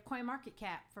have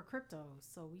CoinMarketCap for cryptos,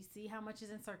 so we see how much is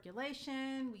in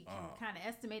circulation. We can kind of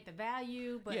estimate the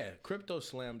value, but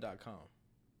CryptoSlam.com.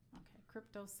 Okay,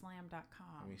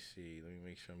 CryptoSlam.com. Let me see. Let me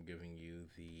make sure I'm giving you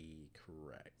the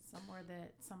correct. Somewhere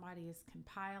that somebody is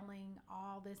compiling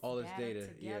all this data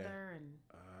together and.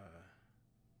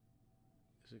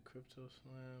 Is it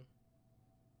CryptoSlam?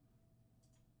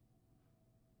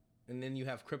 And then you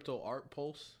have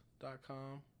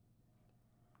CryptoArtPulse.com.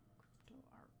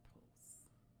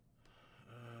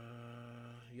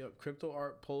 Yep,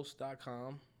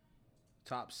 CryptoArtPulse.com.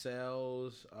 Top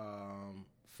sales,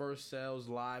 first sales,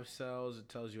 live sales. It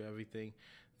tells you everything.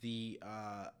 The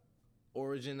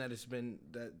origin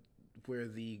where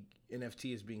the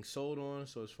NFT is being sold on.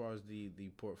 So as far as the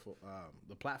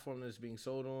platform that it's being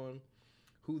sold on,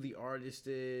 who the artist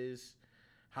is,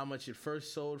 how much it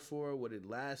first sold for, what it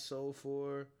last sold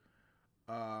for.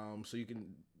 So you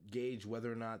can gauge whether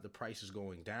or not the price is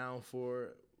going down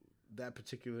for that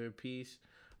particular piece.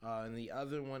 And the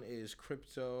other one is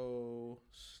CryptoSlam.io.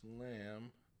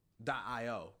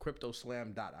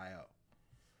 CryptoSlam.io.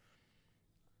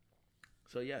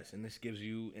 So yes, and this gives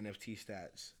you NFT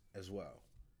stats as well.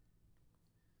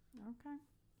 Okay.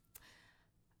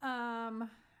 I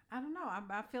don't know.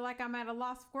 I feel like I'm at a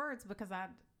loss for words because I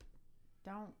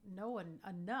don't know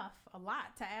a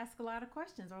lot to ask a lot of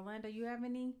questions. Orlando, you have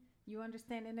any? You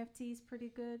understand NFTs pretty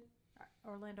good?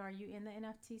 Orlando, are you in the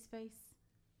NFT space?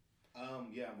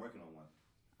 Yeah, I'm working on one.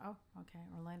 Oh, okay.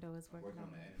 Orlando is working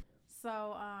on that. it.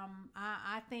 So,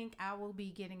 I think I will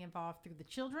be getting involved through the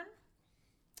children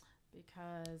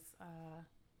because,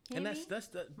 And Kimmy, that's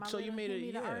the my so you little made Kimmy,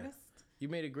 it the yeah. artist. You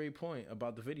made a great point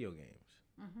about the video games.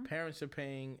 Mm-hmm. Parents are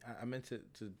paying. I meant to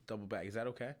double back. Is that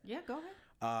okay? Yeah, go ahead.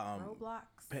 Roblox.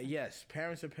 Yes,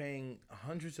 parents are paying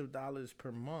hundreds of dollars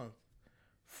per month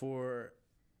for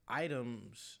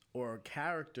items or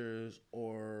characters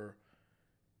or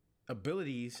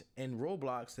abilities in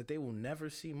Roblox that they will never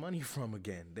see money from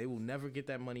again. They will never get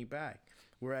that money back.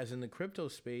 Whereas in the crypto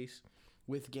space,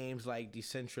 with games like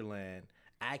Decentraland,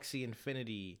 Axie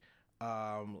Infinity,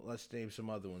 let's name some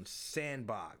other ones,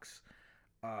 Sandbox.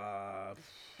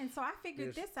 And so I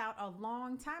figured this out a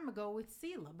long time ago with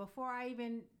Sela before I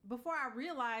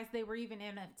realized they were even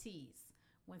NFTs.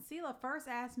 When Sela first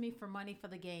asked me for money for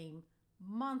the game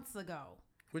months ago.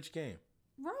 Which game?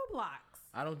 Roblox.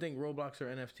 I don't think Roblox are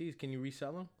NFTs. Can you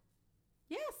resell them?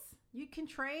 Yes, you can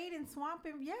trade and swap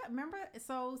him. Yeah, remember?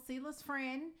 So Sela's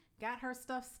friend got her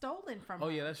stuff stolen from her. Oh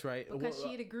yeah, that's right. Because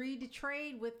she had agreed to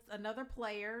trade with another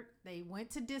player. They went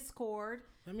to Discord.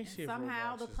 Let me see.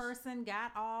 Somehow if the Roblox is... person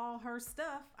got all her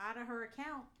stuff out of her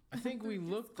account. I think we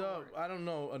looked up. I don't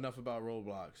know enough about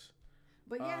Roblox.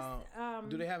 But yes,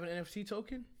 do they have an NFT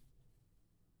token?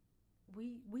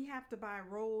 We have to buy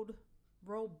Robux.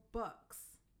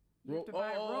 You have to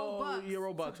buy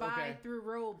Robux. to buy Okay. through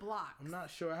Roblox. I'm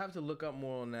not sure. I have to look up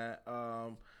more on that.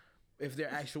 If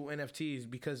they're actual NFTs,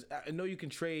 because I know you can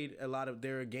trade a lot of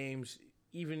their games,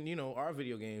 even our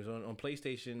video games on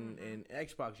PlayStation and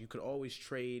Xbox. You could always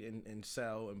trade and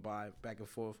sell and buy back and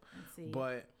forth.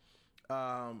 But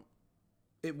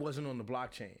it wasn't on the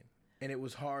blockchain, and it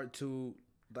was hard to.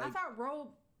 I thought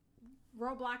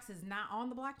Roblox is not on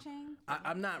the blockchain.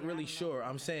 I'm not really sure.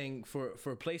 I'm saying for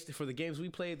the games we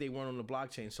played, they weren't on the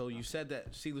blockchain. So you said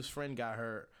that Sela's friend got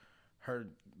her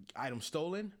item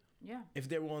stolen. Yeah. If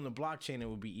they were on the blockchain, it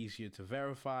would be easier to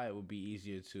verify. It would be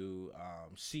easier to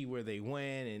see where they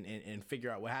went and figure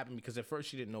out what happened. Because at first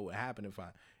she didn't know what happened.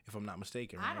 If I'm not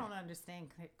mistaken. Right? I don't understand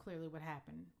clearly what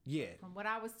happened. Yeah. From what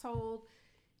I was told,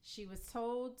 she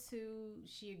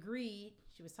agreed.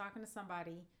 She was talking to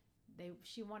somebody.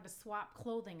 She wanted to swap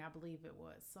clothing, I believe it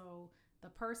was. So the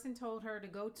person told her to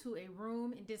go to a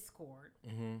room in Discord.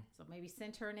 Mm-hmm. So maybe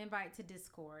sent her an invite to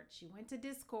Discord. She went to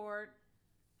Discord.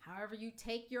 However, you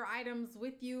take your items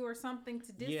with you or something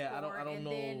to Discord. Yeah, I don't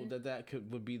know that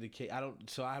would be the case.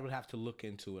 So I would have to look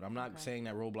into it. I'm not saying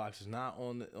that Roblox is not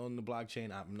on the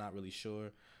blockchain. I'm not really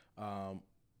sure.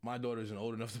 My daughter isn't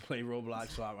old enough to play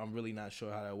Roblox, so I'm really not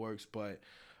sure how that works. But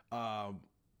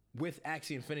with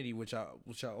Axie Infinity, which I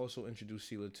also introduced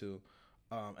Sela to,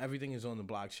 everything is on the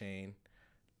blockchain.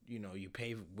 You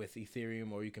pay with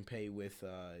Ethereum, or you can pay with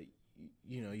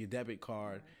your debit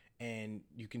card. And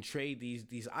you can trade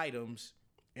these items,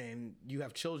 and you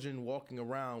have children walking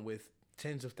around with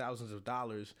tens of thousands of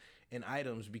dollars in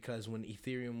items because when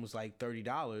Ethereum was like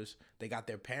 $30, they got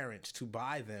their parents to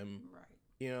buy them. Right.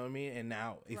 You know what I mean? And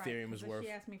now Ethereum is worth. She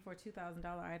asked me for a $2,000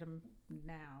 item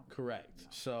now. Correct. No.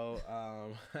 So,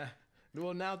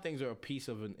 well, now things are a piece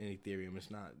of an Ethereum.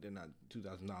 They're not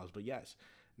 $2,000, but yes.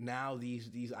 Now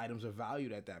these items are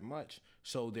valued at that much.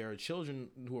 So there are children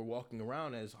who are walking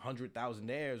around as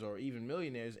 100,000aires or even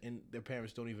millionaires, and their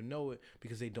parents don't even know it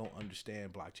because they don't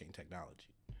understand blockchain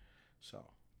technology. So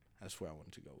that's where I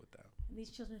wanted to go with that. And these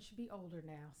children should be older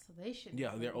now, so they should.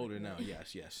 Yeah, they're older now.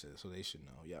 Yes. So they should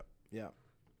know. Yep.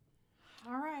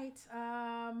 All right.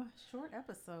 Short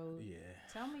episode. Yeah.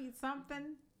 Tell me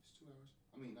something. It's 2 hours.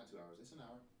 I mean, not 2 hours. It's an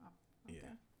hour. Oh, okay.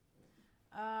 Yeah.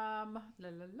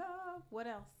 What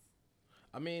else?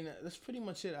 I mean, that's pretty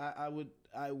much it. I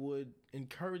would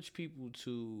encourage people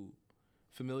to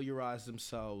familiarize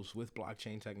themselves with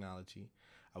blockchain technology.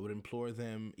 I would implore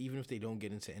them, even if they don't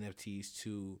get into NFTs,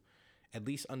 to at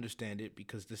least understand it,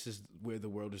 because this is where the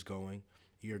world is going.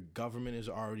 Your government is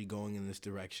already going in this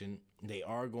direction. They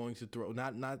are going to throw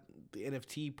not the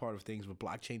NFT part of things, but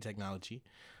blockchain technology.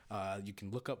 You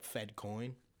can look up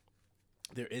FedCoin.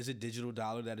 There is a digital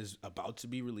dollar that is about to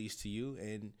be released to you,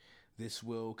 and this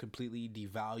will completely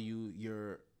devalue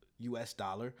US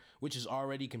dollar, which is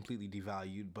already completely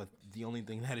devalued, but the only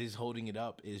thing that is holding it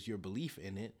up is your belief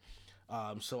in it.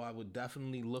 So I would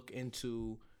definitely look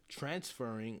into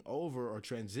transferring over, or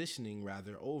transitioning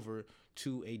rather, over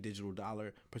to a digital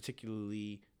dollar,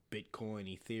 particularly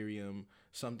Bitcoin, Ethereum,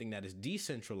 something that is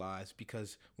decentralized,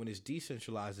 because when it's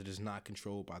decentralized, it is not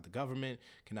controlled by the government,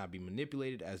 cannot be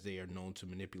manipulated, as they are known to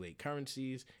manipulate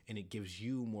currencies, and it gives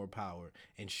you more power.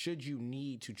 And should you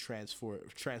need to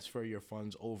transfer your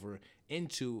funds over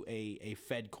into a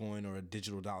Fed coin or a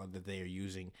digital dollar that they are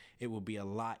using, it will be a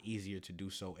lot easier to do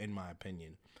so, in my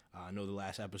opinion. I know the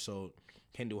last episode,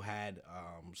 Kendall had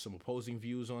some opposing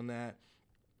views on that,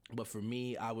 but for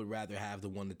me, I would rather have the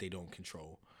one that they don't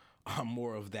control.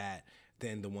 More of that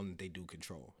than the one that they do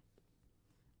control.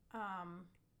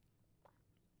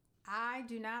 I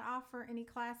do not offer any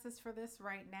classes for this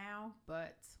right now,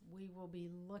 but we will be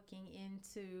looking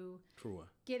into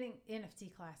getting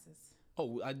NFT classes.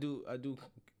 Oh, I do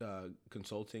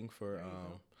consulting for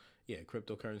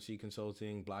cryptocurrency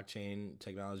consulting, blockchain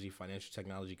technology, financial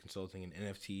technology consulting, and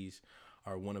NFTs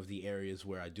are one of the areas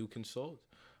where I do consult.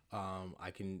 I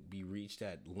can be reached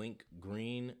at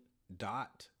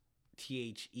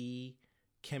linkgreen.the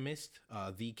chemist,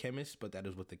 the chemist, but that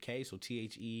is with the K, so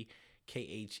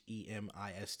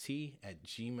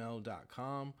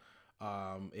TheKhemist@gmail.com.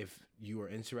 If you are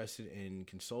interested in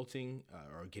consulting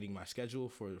or getting my schedule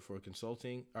for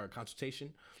consulting or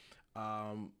consultation,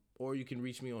 or you can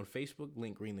reach me on Facebook,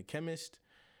 Link Green the Chemist.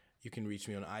 You can reach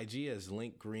me on IG as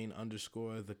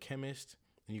LinkGreen_the Chemist,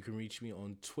 and you can reach me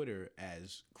on Twitter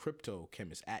as Crypto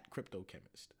Chemist,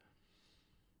 @CryptoChemist.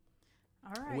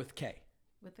 All right. With K.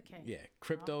 With the K. Yeah,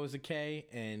 crypto is a K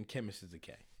and chemist is a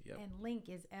K. Yep. And link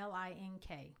is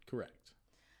LINK. Correct.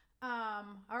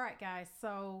 All right, guys.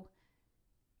 So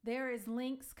there is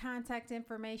links, contact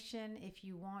information if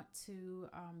you want to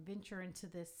venture into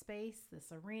this space,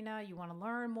 this arena. You want to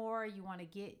learn more. You want to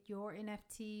get your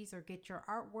NFTs or get your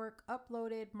artwork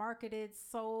uploaded, marketed,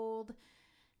 sold,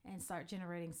 and start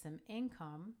generating some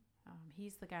income.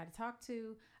 He's the guy to talk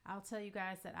to. I'll tell you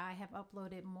guys that I have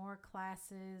uploaded more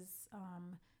classes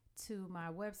to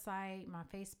my website, my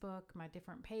Facebook, my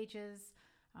different pages,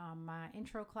 my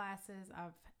intro classes.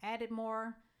 I've added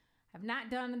more. I've not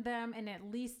done them in at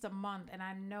least a month, and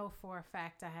I know for a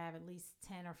fact I have at least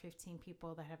 10 or 15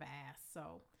 people that have asked.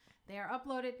 So they are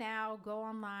uploaded now. Go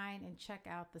online and check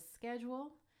out the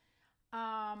schedule.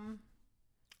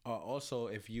 Also,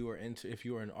 if you are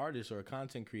an artist or a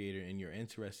content creator and you're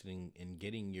interested in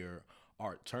getting your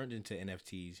art turned into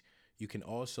NFTs, you can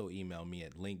also email me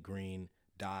at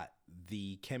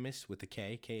linkgreen.thechemist with a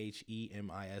K,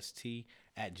 KHEMIST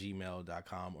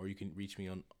 @gmail.com, or you can reach me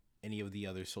on any of the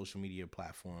other social media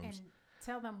platforms. And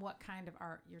tell them what kind of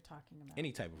art you're talking about.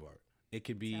 Any type of art. It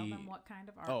could be. Tell them what kind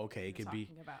of art. Oh, okay. It could be.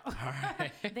 About. All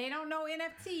right. They don't know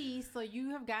NFTs, so you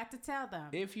have got to tell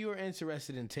them. If you are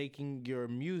interested in taking your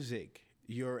music,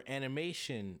 your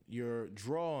animation, your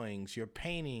drawings, your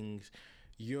paintings,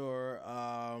 your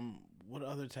what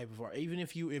other type of art? Even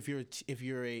if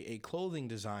you're a clothing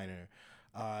designer,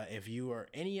 if you are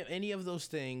any of those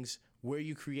things where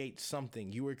you create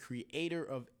something, you are a creator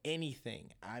of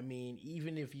anything. I mean,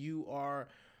 even if you're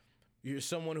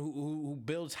someone who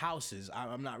builds houses.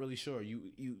 I'm not really sure.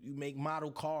 You make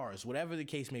model cars, whatever the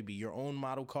case may be. Your own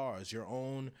model cars, your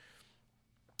own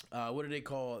what do they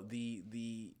call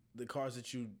the cars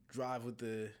that you drive with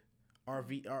the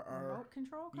RV? Remote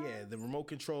control cars? Yeah, the remote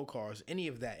control cars. Any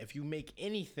of that. If you make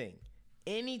anything,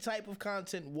 any type of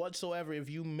content whatsoever, if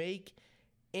you make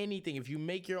anything, if you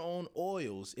make your own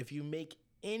oils, if you make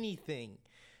anything,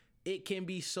 it can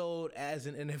be sold as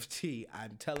an NFT.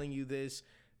 I'm telling you this.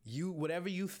 Whatever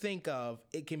you think of,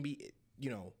 it can be,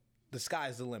 the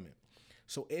sky's the limit.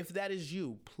 So if that is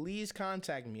you, please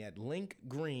contact me at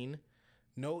linkgreen,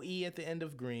 no E at the end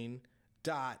of green,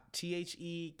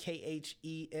 .TheKhemist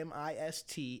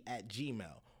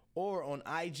 @gmail, or on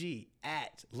IG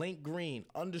at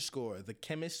linkgreen_the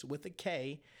chemist with a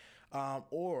K,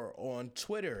 or on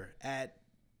Twitter at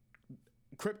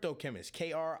CryptoChemist,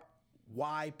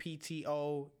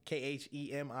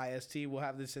 KRYPTOKHEMIST. We'll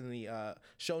have this in the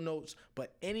show notes.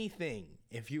 But anything,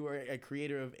 if you are a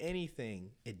creator of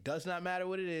anything, it does not matter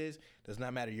what it is. It does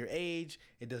not matter your age.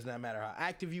 It does not matter how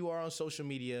active you are on social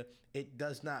media. It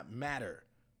does not matter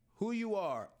who you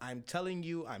are. I'm telling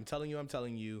you,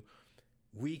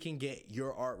 we can get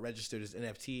your art registered as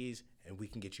NFTs, and we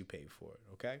can get you paid for it,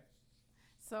 okay?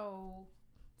 So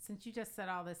since you just said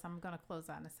all this, I'm going to close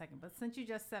out in a second. But since you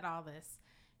just said all this,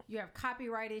 you have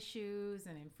copyright issues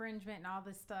and infringement and all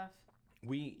this stuff.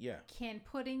 Yeah. Can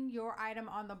putting your item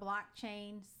on the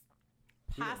blockchain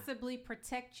possibly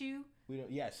protect you. We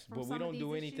don't. Yes, from but some we of don't these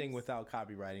do anything issues? without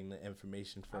copywriting the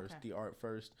information first, Okay. the art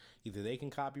first. Either they can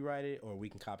copyright it or we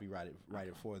can copyright it, write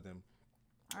it for them.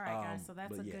 All right, guys. So that's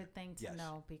but a yeah, good thing to yes.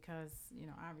 know because,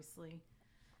 obviously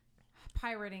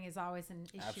pirating is always an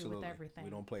issue Absolutely, with everything. we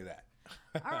don't play that.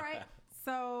 All right.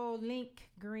 So Link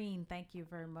Green, thank you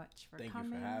very much for Thank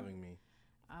coming. you for having me.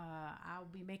 I'll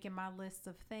be making my list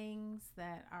of things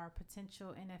that are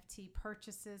potential NFT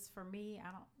purchases for me.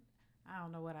 I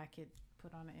don't know what I could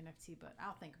put on an NFT, but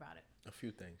I'll think about it. A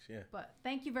few things, yeah. But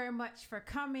thank you very much for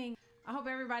coming. I hope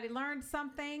everybody learned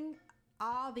something.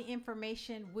 All the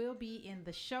information will be in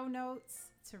the show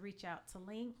notes to reach out to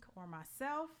Link or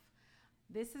myself.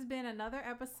 This has been another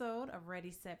episode of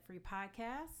Ready, Set, Free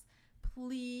Podcast.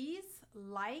 Please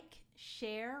like,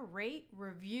 share, rate,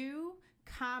 review,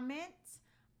 comment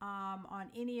on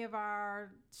any of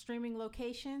our streaming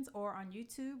locations or on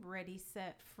YouTube, Ready,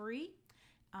 Set, Free.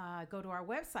 Go to our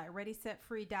website,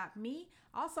 readysetfree.me.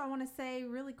 Also, I want to say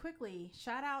really quickly,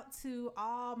 shout out to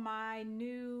all my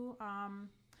new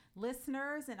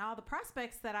listeners and all the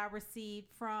prospects that I received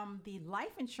from the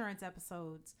life insurance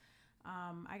episodes.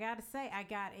 I got to say, I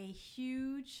got a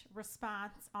huge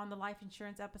response on the life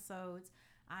insurance episodes.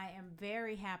 I am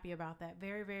very happy about that.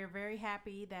 Very, very, very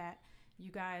happy that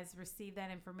you guys received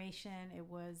that information. It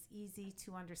was easy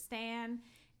to understand.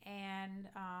 And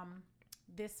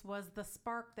this was the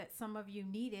spark that some of you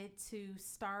needed to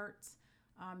start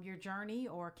your journey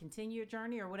or continue your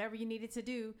journey or whatever you needed to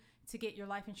do to get your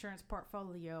life insurance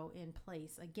portfolio in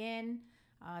place. Again,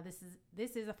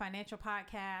 this is a financial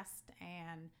podcast,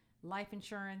 and life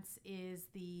insurance is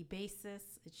the basis.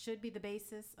 It should be the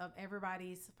basis of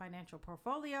everybody's financial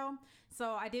portfolio.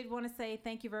 So I did want to say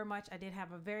thank you very much. I did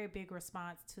have a very big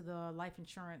response to the life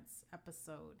insurance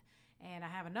episode, and I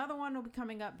have another one will be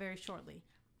coming up very shortly.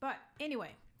 But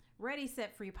anyway, Ready,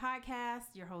 Set, Free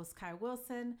Podcast, your host, Kai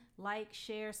Wilson. Like,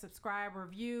 share, subscribe,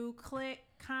 review, click,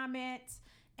 comment,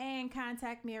 and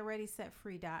contact me at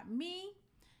readysetfree.me.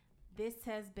 This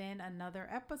has been another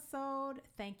episode.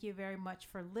 Thank you very much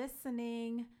for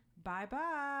listening.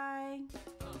 Bye-bye.